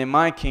house and in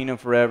my kingdom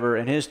forever,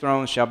 and his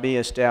throne shall be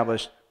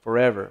established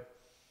forever.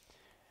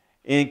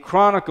 In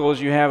Chronicles,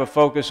 you have a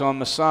focus on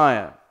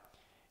Messiah.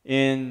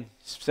 In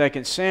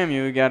 2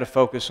 Samuel, you got a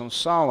focus on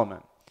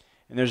Solomon.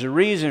 And there's a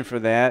reason for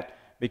that,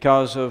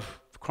 because of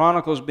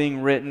Chronicles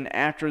being written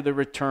after the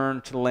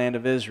return to the land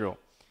of Israel.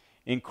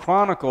 In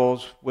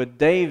Chronicles, with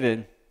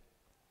David,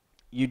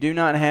 you do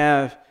not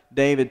have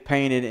David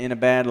painted in a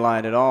bad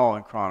light at all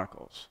in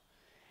Chronicles.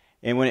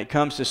 And when it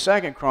comes to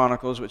 2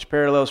 Chronicles, which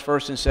parallels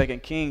 1 and 2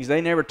 Kings,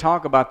 they never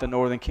talk about the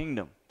northern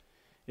kingdom.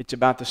 It's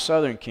about the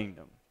southern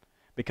kingdom,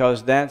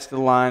 because that's the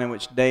line in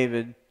which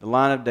David, the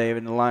line of David,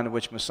 and the line in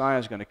which Messiah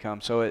is going to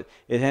come. So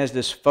it has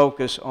this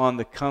focus on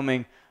the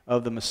coming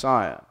of the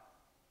Messiah.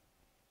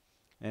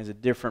 It has a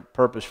different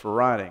purpose for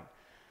writing.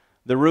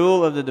 The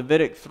rule of the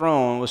Davidic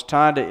throne was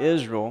tied to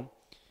Israel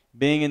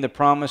being in the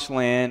promised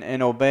land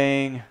and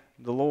obeying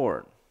the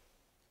Lord.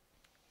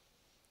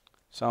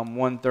 Psalm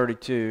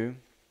 132,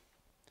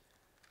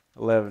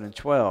 11 and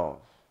 12.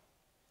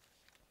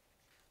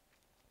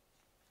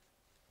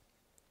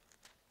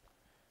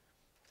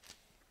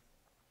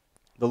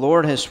 The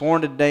Lord has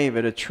sworn to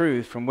David a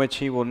truth from which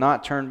he will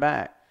not turn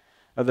back.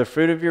 Of the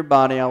fruit of your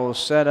body I will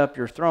set up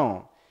your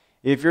throne.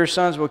 If your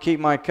sons will keep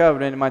my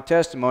covenant and my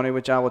testimony,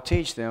 which I will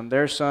teach them,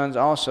 their sons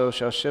also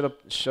shall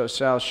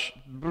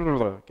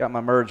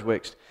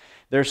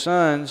Their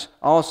sons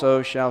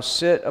also shall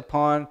sit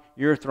upon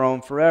your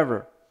throne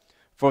forever.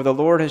 For the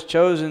Lord has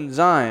chosen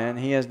Zion,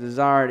 he has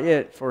desired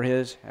it for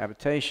his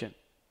habitation.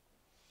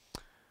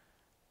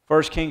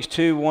 1 Kings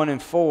 2, 1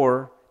 and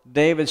 4,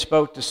 David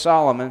spoke to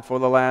Solomon for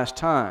the last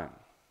time.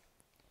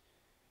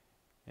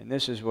 And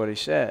this is what he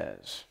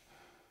says.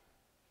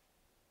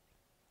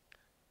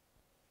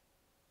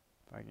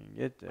 If I can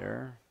get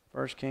there.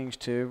 1 Kings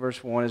 2,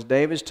 verse 1. As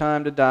David's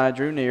time to die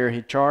drew near,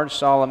 he charged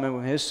Solomon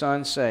with his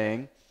son,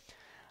 saying,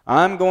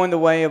 I am going the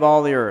way of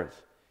all the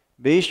earth.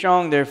 Be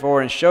strong,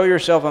 therefore, and show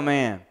yourself a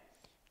man.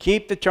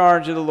 Keep the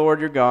charge of the Lord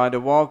your God, to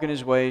walk in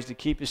his ways, to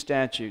keep his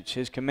statutes,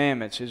 his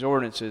commandments, his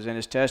ordinances, and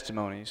his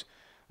testimonies,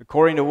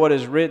 according to what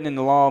is written in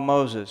the law of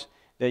Moses,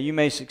 that you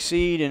may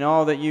succeed in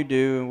all that you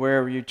do and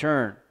wherever you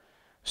turn,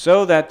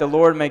 so that the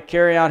Lord may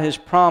carry out his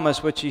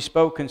promise which he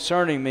spoke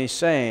concerning me,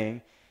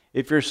 saying,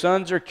 if your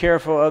sons are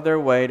careful of their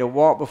way to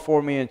walk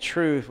before me in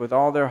truth with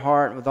all their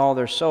heart and with all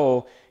their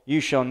soul,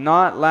 you shall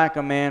not lack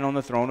a man on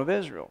the throne of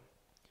Israel.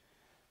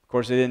 Of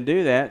course, they didn't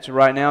do that, so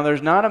right now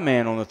there's not a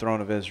man on the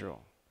throne of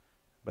Israel.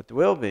 But there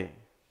will be.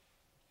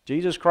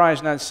 Jesus Christ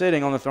is not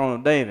sitting on the throne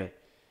of David.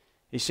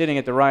 He's sitting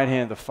at the right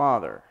hand of the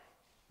Father.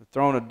 The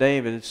throne of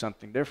David is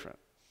something different.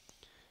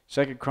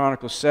 2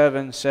 Chronicles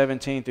 7,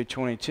 17 through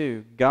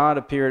 22. God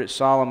appeared at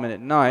Solomon at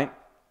night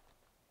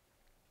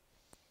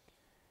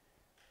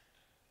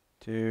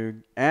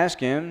to ask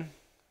him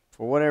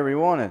for whatever he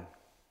wanted.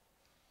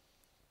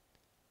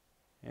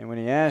 And when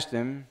he asked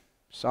him,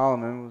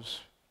 Solomon was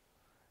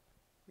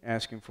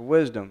asking for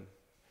wisdom.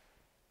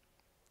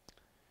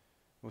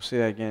 We'll see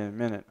that again in a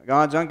minute.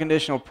 God's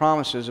unconditional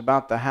promises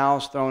about the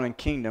house, throne, and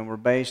kingdom were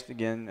based,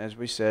 again, as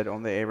we said,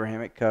 on the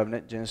Abrahamic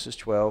covenant, Genesis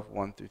 12,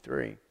 1 through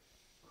 3.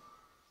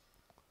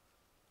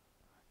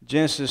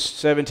 Genesis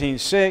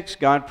 17:6,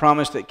 God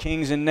promised that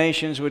kings and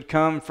nations would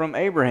come from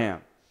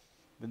Abraham.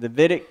 The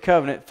Davidic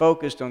covenant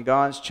focused on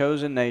God's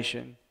chosen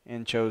nation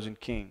and chosen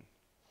king.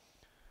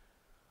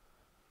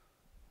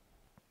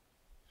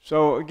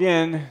 So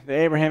again, the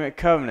Abrahamic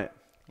covenant,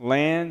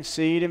 land,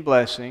 seed, and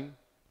blessing.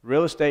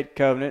 Real estate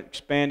covenant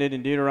expanded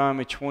in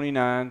Deuteronomy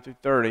 29 through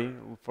 30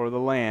 for the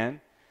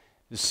land.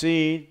 The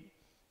seed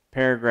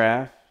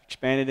paragraph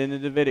expanded in the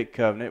Davidic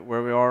covenant,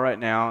 where we are right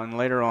now, and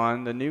later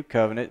on the new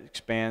covenant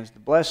expands the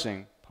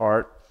blessing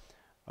part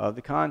of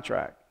the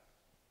contract.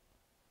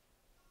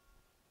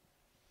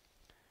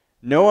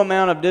 No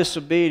amount of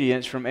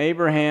disobedience from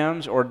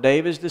Abraham's or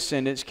David's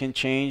descendants can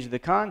change the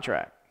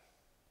contract.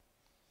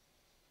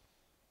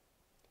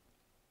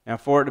 Now,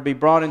 for it to be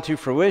brought into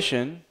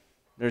fruition,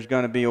 there's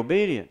going to be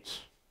obedience.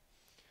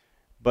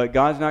 But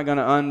God's not going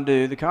to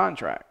undo the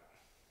contract.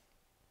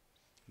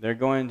 They're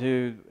going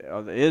to,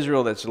 the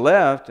Israel that's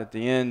left at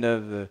the end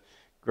of the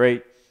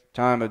great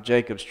time of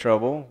Jacob's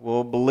trouble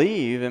will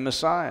believe in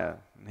Messiah.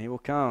 And he will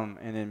come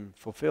and then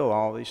fulfill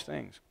all these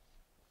things.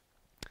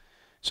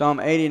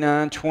 Psalm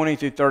 89, 20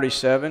 through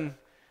 37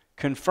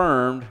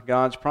 confirmed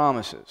God's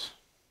promises.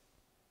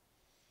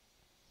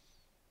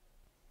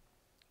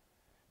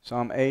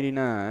 Psalm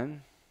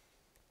 89,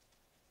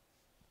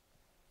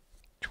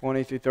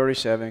 20 through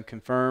 37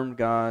 confirmed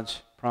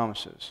God's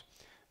promises.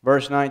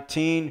 Verse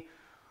 19,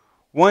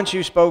 once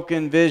you spoke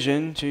in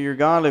vision to your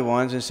godly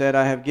ones and said,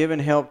 I have given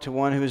help to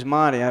one who is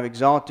mighty. I have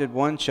exalted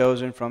one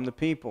chosen from the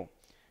people.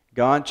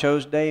 God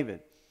chose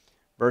David.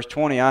 Verse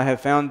 20, I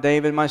have found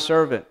David my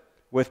servant.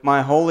 With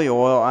my holy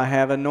oil I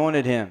have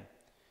anointed him,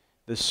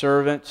 the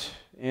servant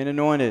and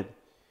anointed.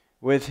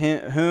 with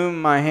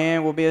whom my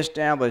hand will be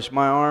established.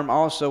 My arm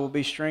also will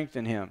be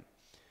strengthened him.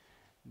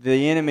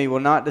 The enemy will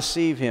not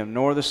deceive him,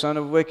 nor the son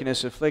of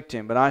wickedness afflict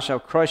him. But I shall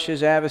crush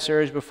his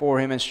adversaries before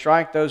him and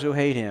strike those who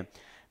hate him.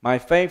 My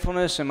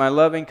faithfulness and my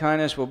loving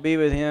kindness will be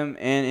with him,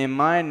 and in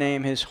my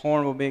name his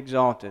horn will be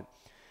exalted.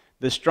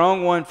 The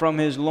strong one from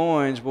his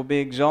loins will be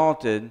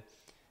exalted.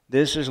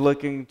 This is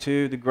looking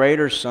to the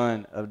greater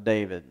son of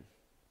David.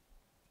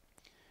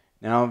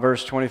 Now in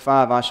verse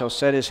 25, I shall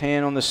set his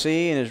hand on the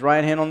sea and his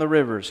right hand on the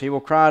rivers. He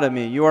will cry to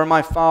me, You are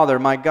my Father,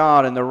 my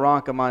God, and the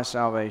rock of my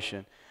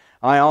salvation.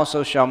 I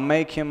also shall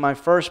make him my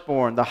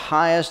firstborn, the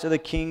highest of the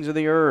kings of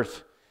the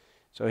earth.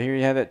 So here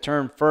you have that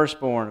term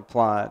firstborn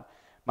applied.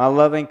 My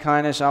loving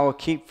kindness I will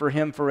keep for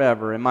him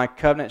forever, and my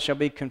covenant shall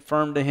be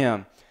confirmed to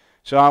him.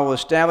 So I will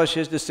establish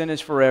his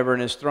descendants forever,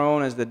 and his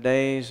throne as the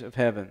days of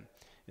heaven.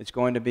 It's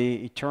going to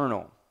be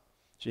eternal.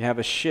 So you have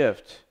a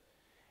shift.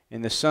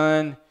 And the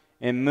sun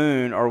and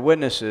moon are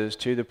witnesses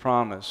to the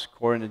promise,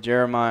 according to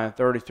Jeremiah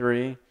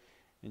 33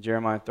 and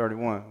Jeremiah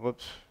 31.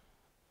 Whoops.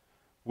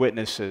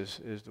 Witnesses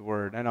is the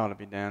word. That ought to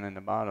be down in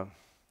the bottom.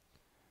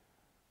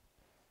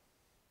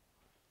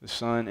 The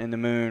sun and the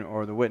moon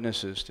are the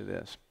witnesses to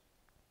this.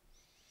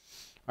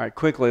 All right,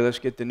 quickly, let's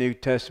get the New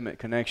Testament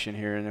connection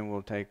here, and then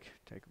we'll take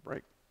a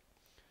break.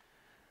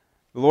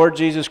 The Lord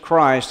Jesus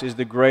Christ is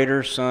the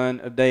greater son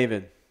of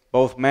David.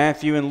 Both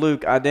Matthew and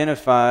Luke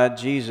identified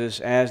Jesus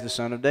as the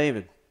son of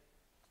David.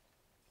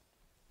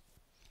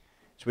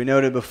 As we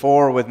noted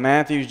before, with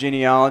Matthew's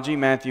genealogy,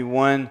 Matthew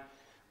 1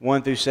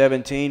 through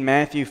 17,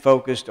 Matthew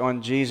focused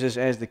on Jesus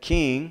as the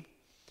king,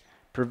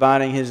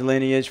 providing his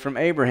lineage from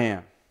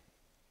Abraham.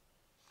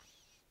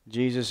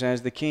 Jesus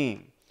as the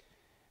king.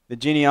 The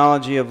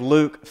genealogy of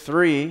Luke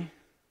 3,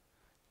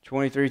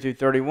 23 through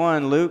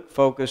 31, Luke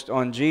focused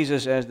on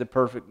Jesus as the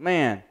perfect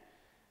man,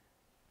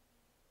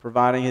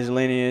 providing his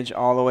lineage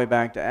all the way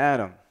back to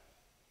Adam.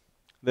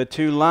 The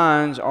two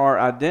lines are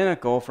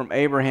identical from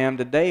Abraham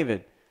to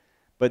David,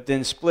 but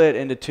then split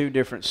into two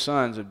different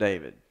sons of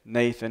David,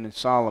 Nathan and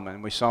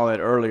Solomon. We saw that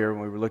earlier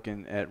when we were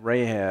looking at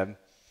Rahab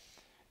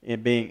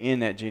and being in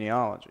that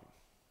genealogy.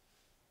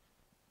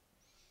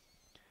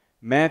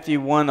 Matthew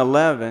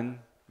 1:11,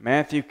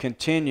 Matthew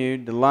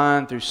continued the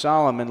line through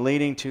Solomon,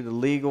 leading to the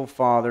legal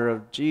father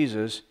of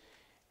Jesus,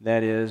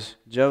 that is,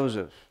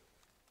 Joseph.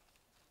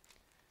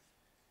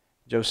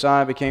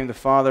 Josiah became the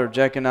father of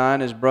Jeconiah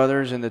and his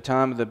brothers in the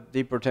time of the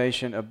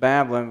deportation of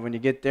Babylon. When you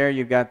get there,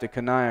 you've got the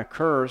Coniah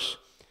curse.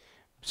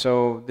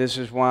 So this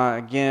is why,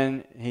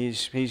 again,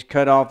 he's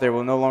cut off. There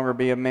will no longer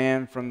be a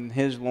man from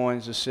his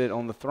loins to sit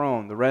on the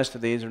throne. The rest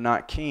of these are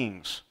not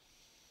kings.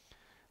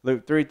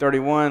 Luke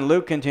 3:31,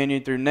 Luke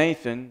continued through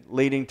Nathan,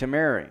 leading to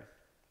Mary,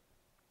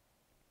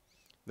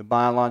 the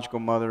biological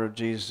mother of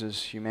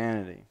Jesus'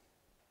 humanity.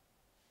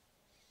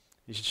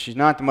 She's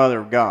not the mother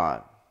of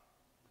God.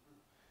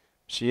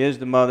 She is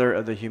the mother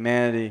of the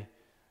humanity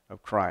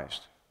of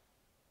Christ.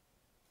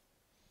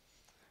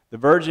 The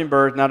virgin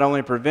birth not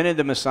only prevented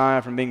the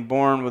Messiah from being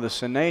born with a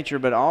sin nature,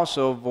 but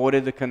also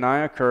avoided the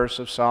Coniah curse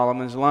of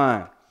Solomon's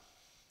line.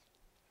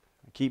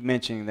 I keep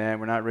mentioning that.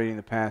 We're not reading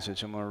the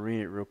passage. I'm going to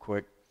read it real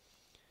quick.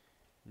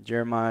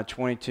 Jeremiah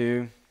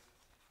 22,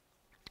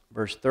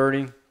 verse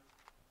 30.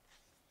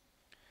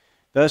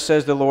 Thus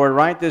says the Lord,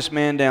 Write this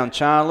man down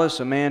childless,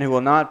 a man who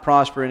will not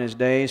prosper in his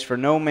days, for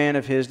no man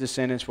of his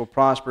descendants will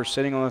prosper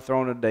sitting on the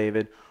throne of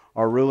David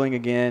or ruling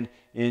again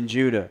in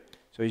Judah.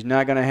 So he's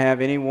not going to have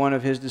any one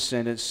of his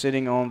descendants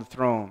sitting on the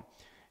throne.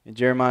 In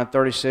Jeremiah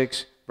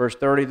 36, verse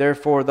 30,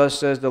 Therefore, thus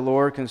says the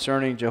Lord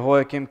concerning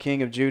Jehoiakim,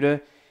 king of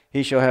Judah,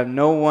 He shall have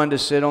no one to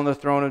sit on the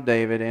throne of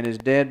David, and his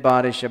dead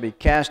body shall be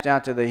cast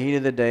out to the heat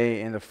of the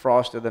day and the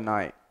frost of the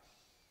night.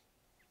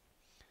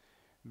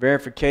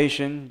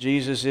 Verification,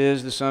 Jesus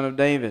is the son of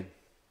David.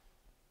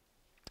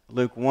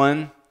 Luke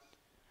 1,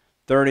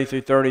 30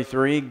 through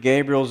 33,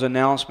 Gabriel's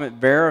announcement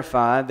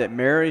verified that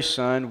Mary's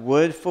son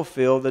would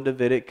fulfill the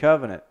Davidic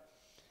covenant.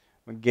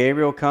 When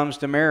Gabriel comes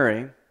to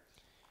Mary,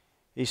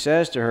 he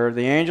says to her,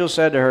 The angel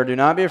said to her, Do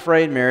not be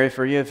afraid, Mary,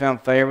 for you have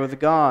found favor with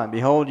God.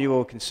 Behold, you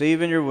will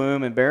conceive in your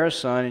womb and bear a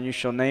son, and you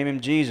shall name him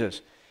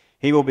Jesus.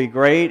 He will be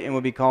great and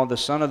will be called the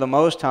Son of the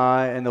Most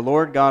High, and the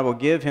Lord God will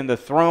give him the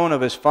throne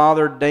of his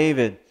father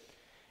David.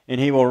 And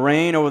he will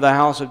reign over the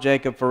house of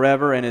Jacob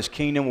forever, and his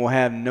kingdom will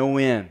have no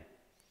end.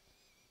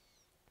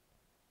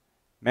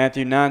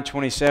 Matthew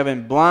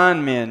 9:27,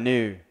 blind men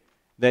knew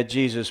that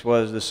Jesus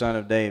was the son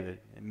of David.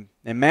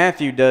 And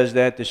Matthew does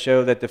that to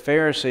show that the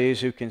Pharisees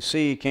who can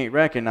see can't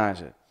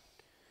recognize it.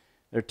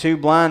 There are two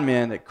blind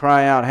men that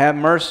cry out, Have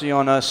mercy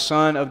on us,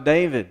 son of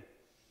David.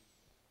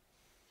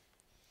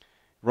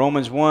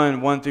 Romans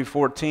 1 through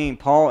 14,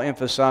 Paul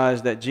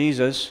emphasized that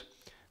Jesus,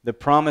 the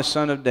promised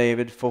son of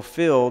David,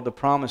 fulfilled the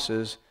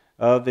promises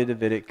of the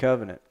Davidic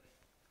covenant.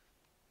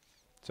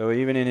 So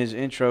even in his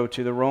intro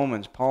to the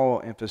Romans,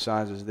 Paul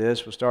emphasizes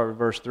this. We'll start with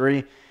verse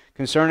 3.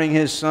 Concerning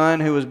his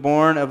son who was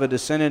born of a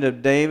descendant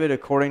of David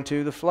according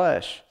to the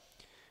flesh,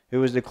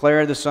 who was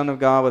declared the Son of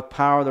God with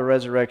power of the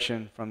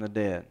resurrection from the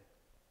dead.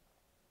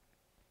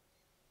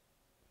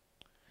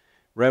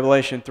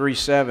 Revelation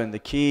 3:7, the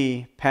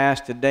key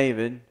passed to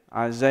David.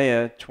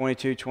 Isaiah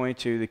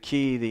 22:22, the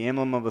key, the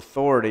emblem of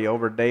authority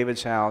over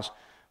David's house,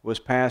 was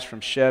passed from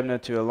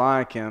Shebna to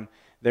Eliakim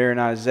there in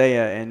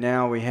Isaiah, and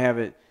now we have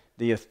it,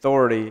 the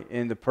authority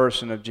in the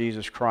person of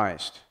Jesus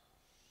Christ.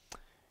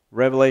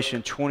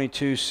 Revelation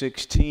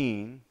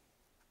 22:16,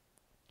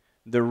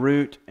 the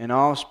root and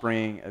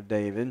offspring of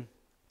David.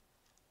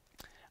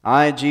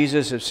 I,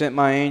 Jesus, have sent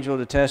my angel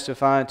to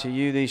testify to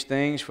you these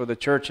things for the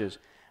churches.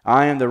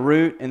 I am the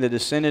root and the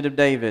descendant of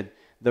David,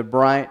 the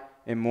bright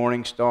and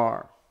morning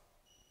star.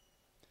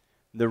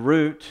 The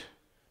root,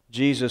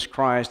 Jesus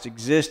Christ,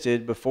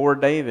 existed before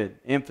David,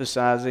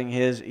 emphasizing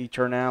his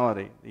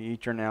eternality, the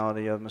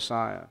eternality of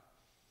Messiah.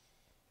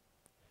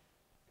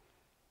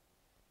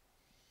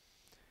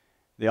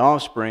 The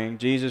offspring,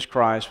 Jesus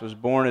Christ, was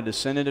born a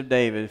descendant of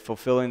David,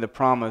 fulfilling the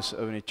promise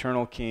of an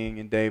eternal king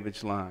in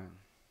David's line.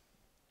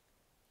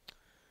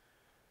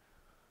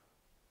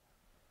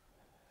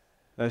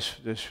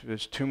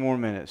 There's 2 more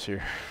minutes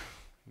here.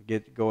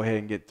 Go ahead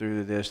and get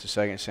through this to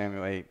 2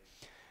 Samuel 8.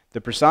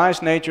 The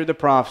precise nature of the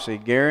prophecy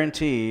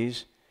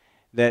guarantees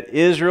that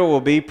Israel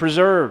will be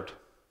preserved.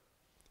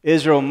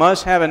 Israel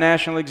must have a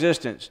national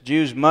existence.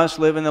 Jews must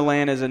live in the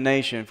land as a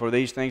nation for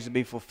these things to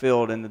be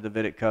fulfilled in the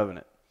Davidic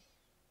covenant.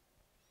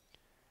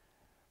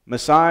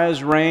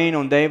 Messiah's reign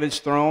on David's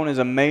throne is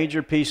a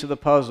major piece of the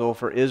puzzle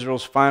for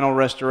Israel's final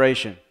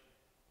restoration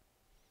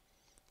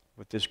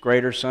with this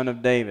greater son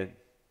of David.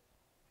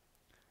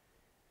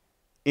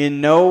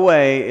 In no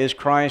way is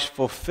Christ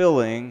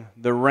fulfilling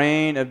the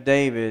reign of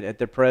David at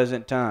the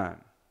present time.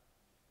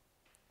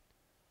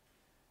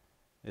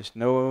 It's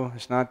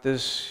not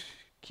this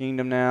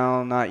kingdom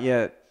now, not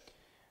yet.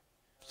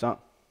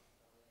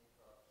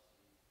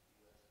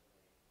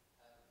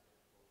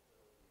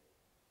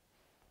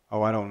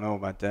 Oh, I don't know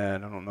about that.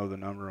 I don't know the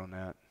number on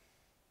that.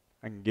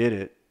 I can get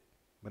it,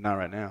 but not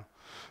right now.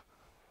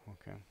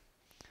 Okay.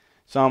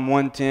 Psalm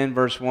 110,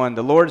 verse 1.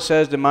 The Lord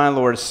says to my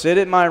Lord, sit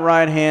at my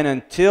right hand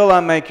until I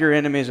make your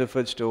enemies a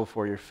footstool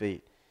for your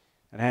feet.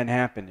 That hadn't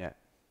happened yet.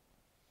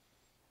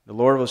 The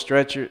Lord will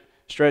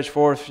stretch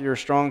forth your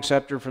strong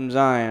scepter from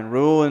Zion.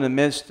 Rule in the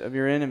midst of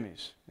your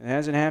enemies. It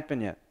hasn't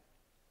happened yet.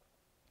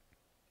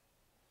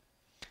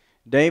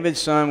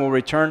 David's son will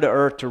return to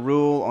earth to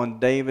rule on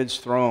David's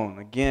throne.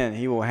 Again,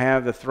 he will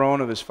have the throne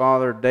of his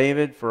father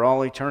David for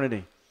all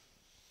eternity.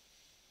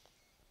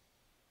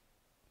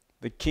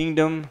 The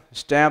kingdom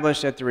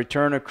established at the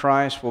return of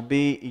Christ will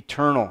be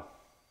eternal.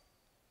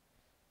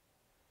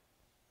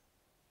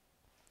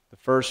 The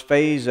first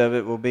phase of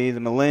it will be the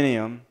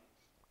millennium.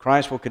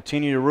 Christ will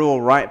continue to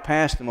rule right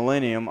past the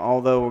millennium,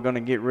 although we're going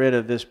to get rid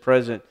of this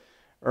present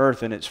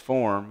earth in its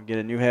form, get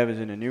a new heavens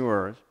and a new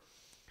earth.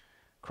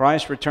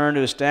 Christ's return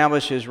to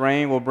establish his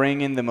reign will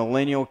bring in the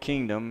millennial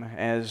kingdom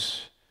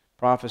as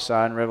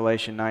prophesied in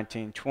Revelation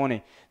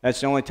 19:20. That's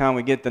the only time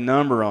we get the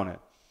number on it.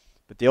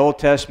 But the Old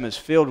Testament is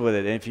filled with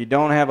it. And if you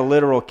don't have a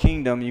literal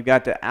kingdom, you've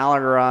got to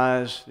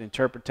allegorize the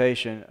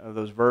interpretation of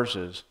those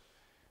verses.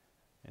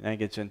 And that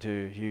gets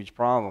into huge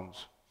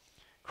problems.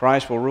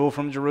 Christ will rule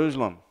from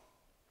Jerusalem.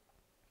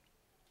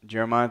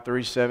 Jeremiah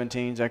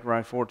 3:17,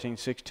 Zechariah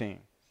 14:16.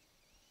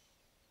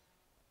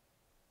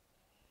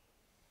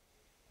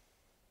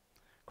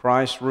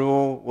 Christ's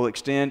rule will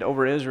extend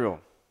over Israel.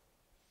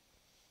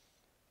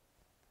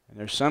 And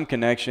there's some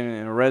connection,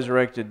 and a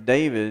resurrected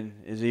David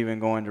is even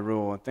going to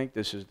rule. I think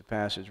this is the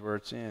passage where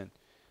it's in.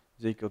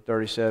 Ezekiel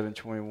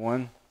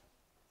 37:21.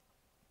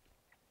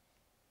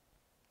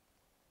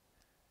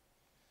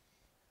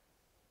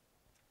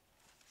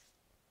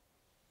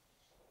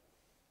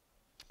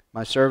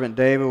 My servant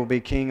David will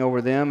be king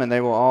over them, and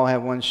they will all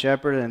have one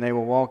shepherd, and they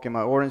will walk in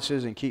my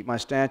ordinances and keep my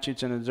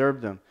statutes and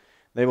observe them.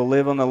 They will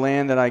live on the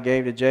land that I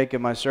gave to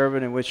Jacob my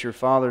servant, in which your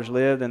fathers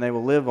lived, and they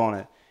will live on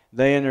it.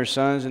 They and their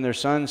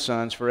sons'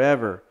 sons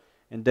forever.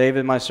 And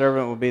David my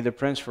servant will be the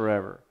prince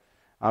forever.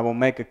 I will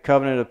make a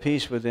covenant of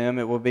peace with them.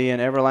 It will be an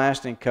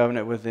everlasting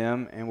covenant with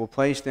them, and will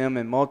place them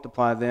and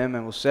multiply them,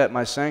 and will set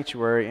my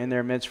sanctuary in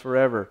their midst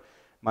forever.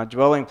 My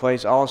dwelling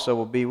place also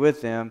will be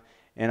with them,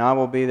 and I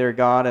will be their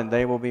God, and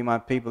they will be my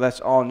people. That's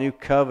all new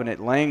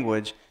covenant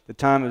language. The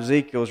time of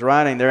Ezekiel's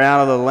writing, they're out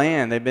of the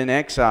land. They've been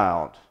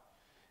exiled.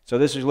 So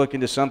this is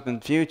looking to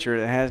something future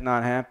that has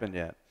not happened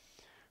yet.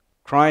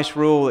 Christ's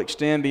rule will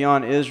extend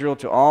beyond Israel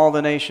to all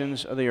the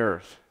nations of the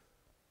earth.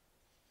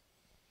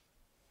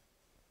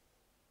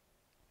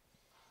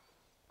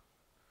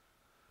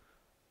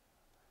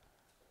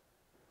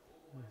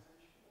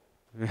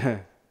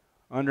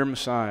 Under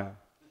Messiah.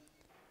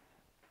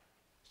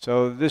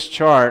 So this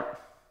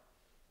chart,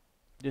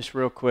 just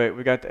real quick,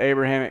 we got the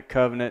Abrahamic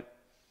covenant.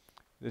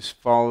 This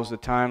follows the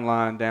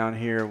timeline down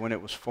here when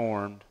it was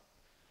formed.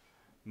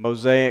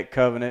 Mosaic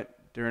covenant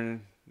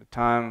during the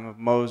time of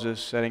Moses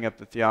setting up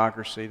the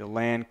theocracy, the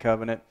land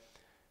covenant,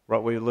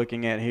 what we're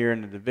looking at here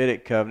in the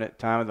Davidic covenant,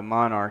 time of the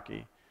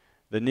monarchy.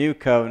 The new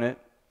covenant,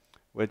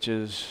 which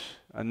is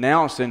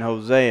announced in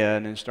Hosea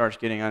and then starts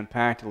getting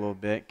unpacked a little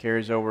bit,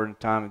 carries over in the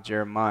time of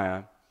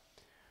Jeremiah.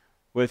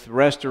 with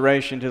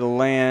restoration to the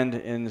land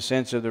in the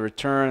sense of the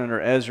return under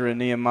Ezra and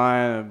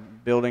Nehemiah,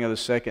 building of the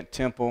second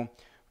temple,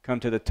 come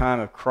to the time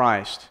of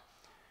Christ.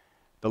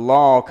 The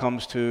law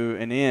comes to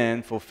an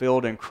end,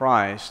 fulfilled in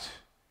Christ,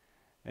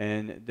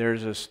 and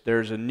there's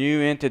a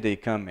new entity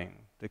coming.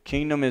 The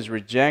kingdom is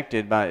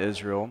rejected by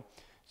Israel,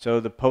 so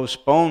the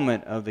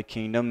postponement of the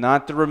kingdom,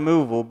 not the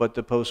removal, but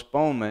the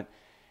postponement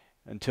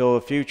until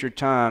a future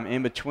time.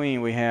 In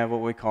between, we have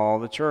what we call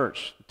the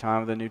church, the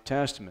time of the New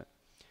Testament.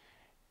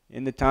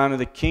 In the time of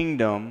the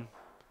kingdom,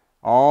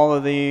 all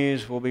of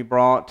these will be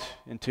brought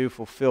into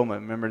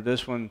fulfillment. Remember,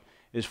 this one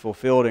is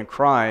fulfilled in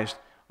Christ.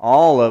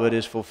 All of it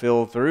is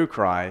fulfilled through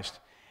Christ.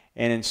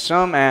 And in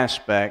some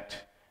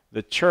aspect,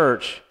 the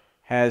church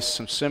has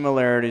some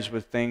similarities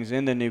with things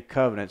in the New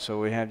Covenant. So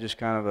we have just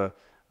kind of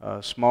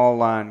a small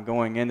line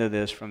going into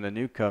this from the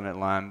New Covenant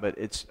line.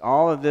 But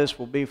all of this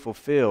will be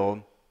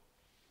fulfilled,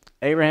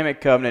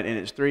 Abrahamic Covenant in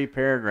its 3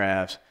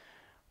 paragraphs,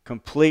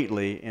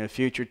 completely in a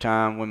future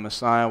time when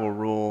Messiah will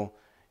rule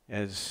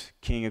as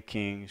King of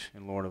Kings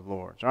and Lord of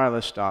Lords. All right,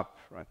 let's stop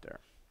right there.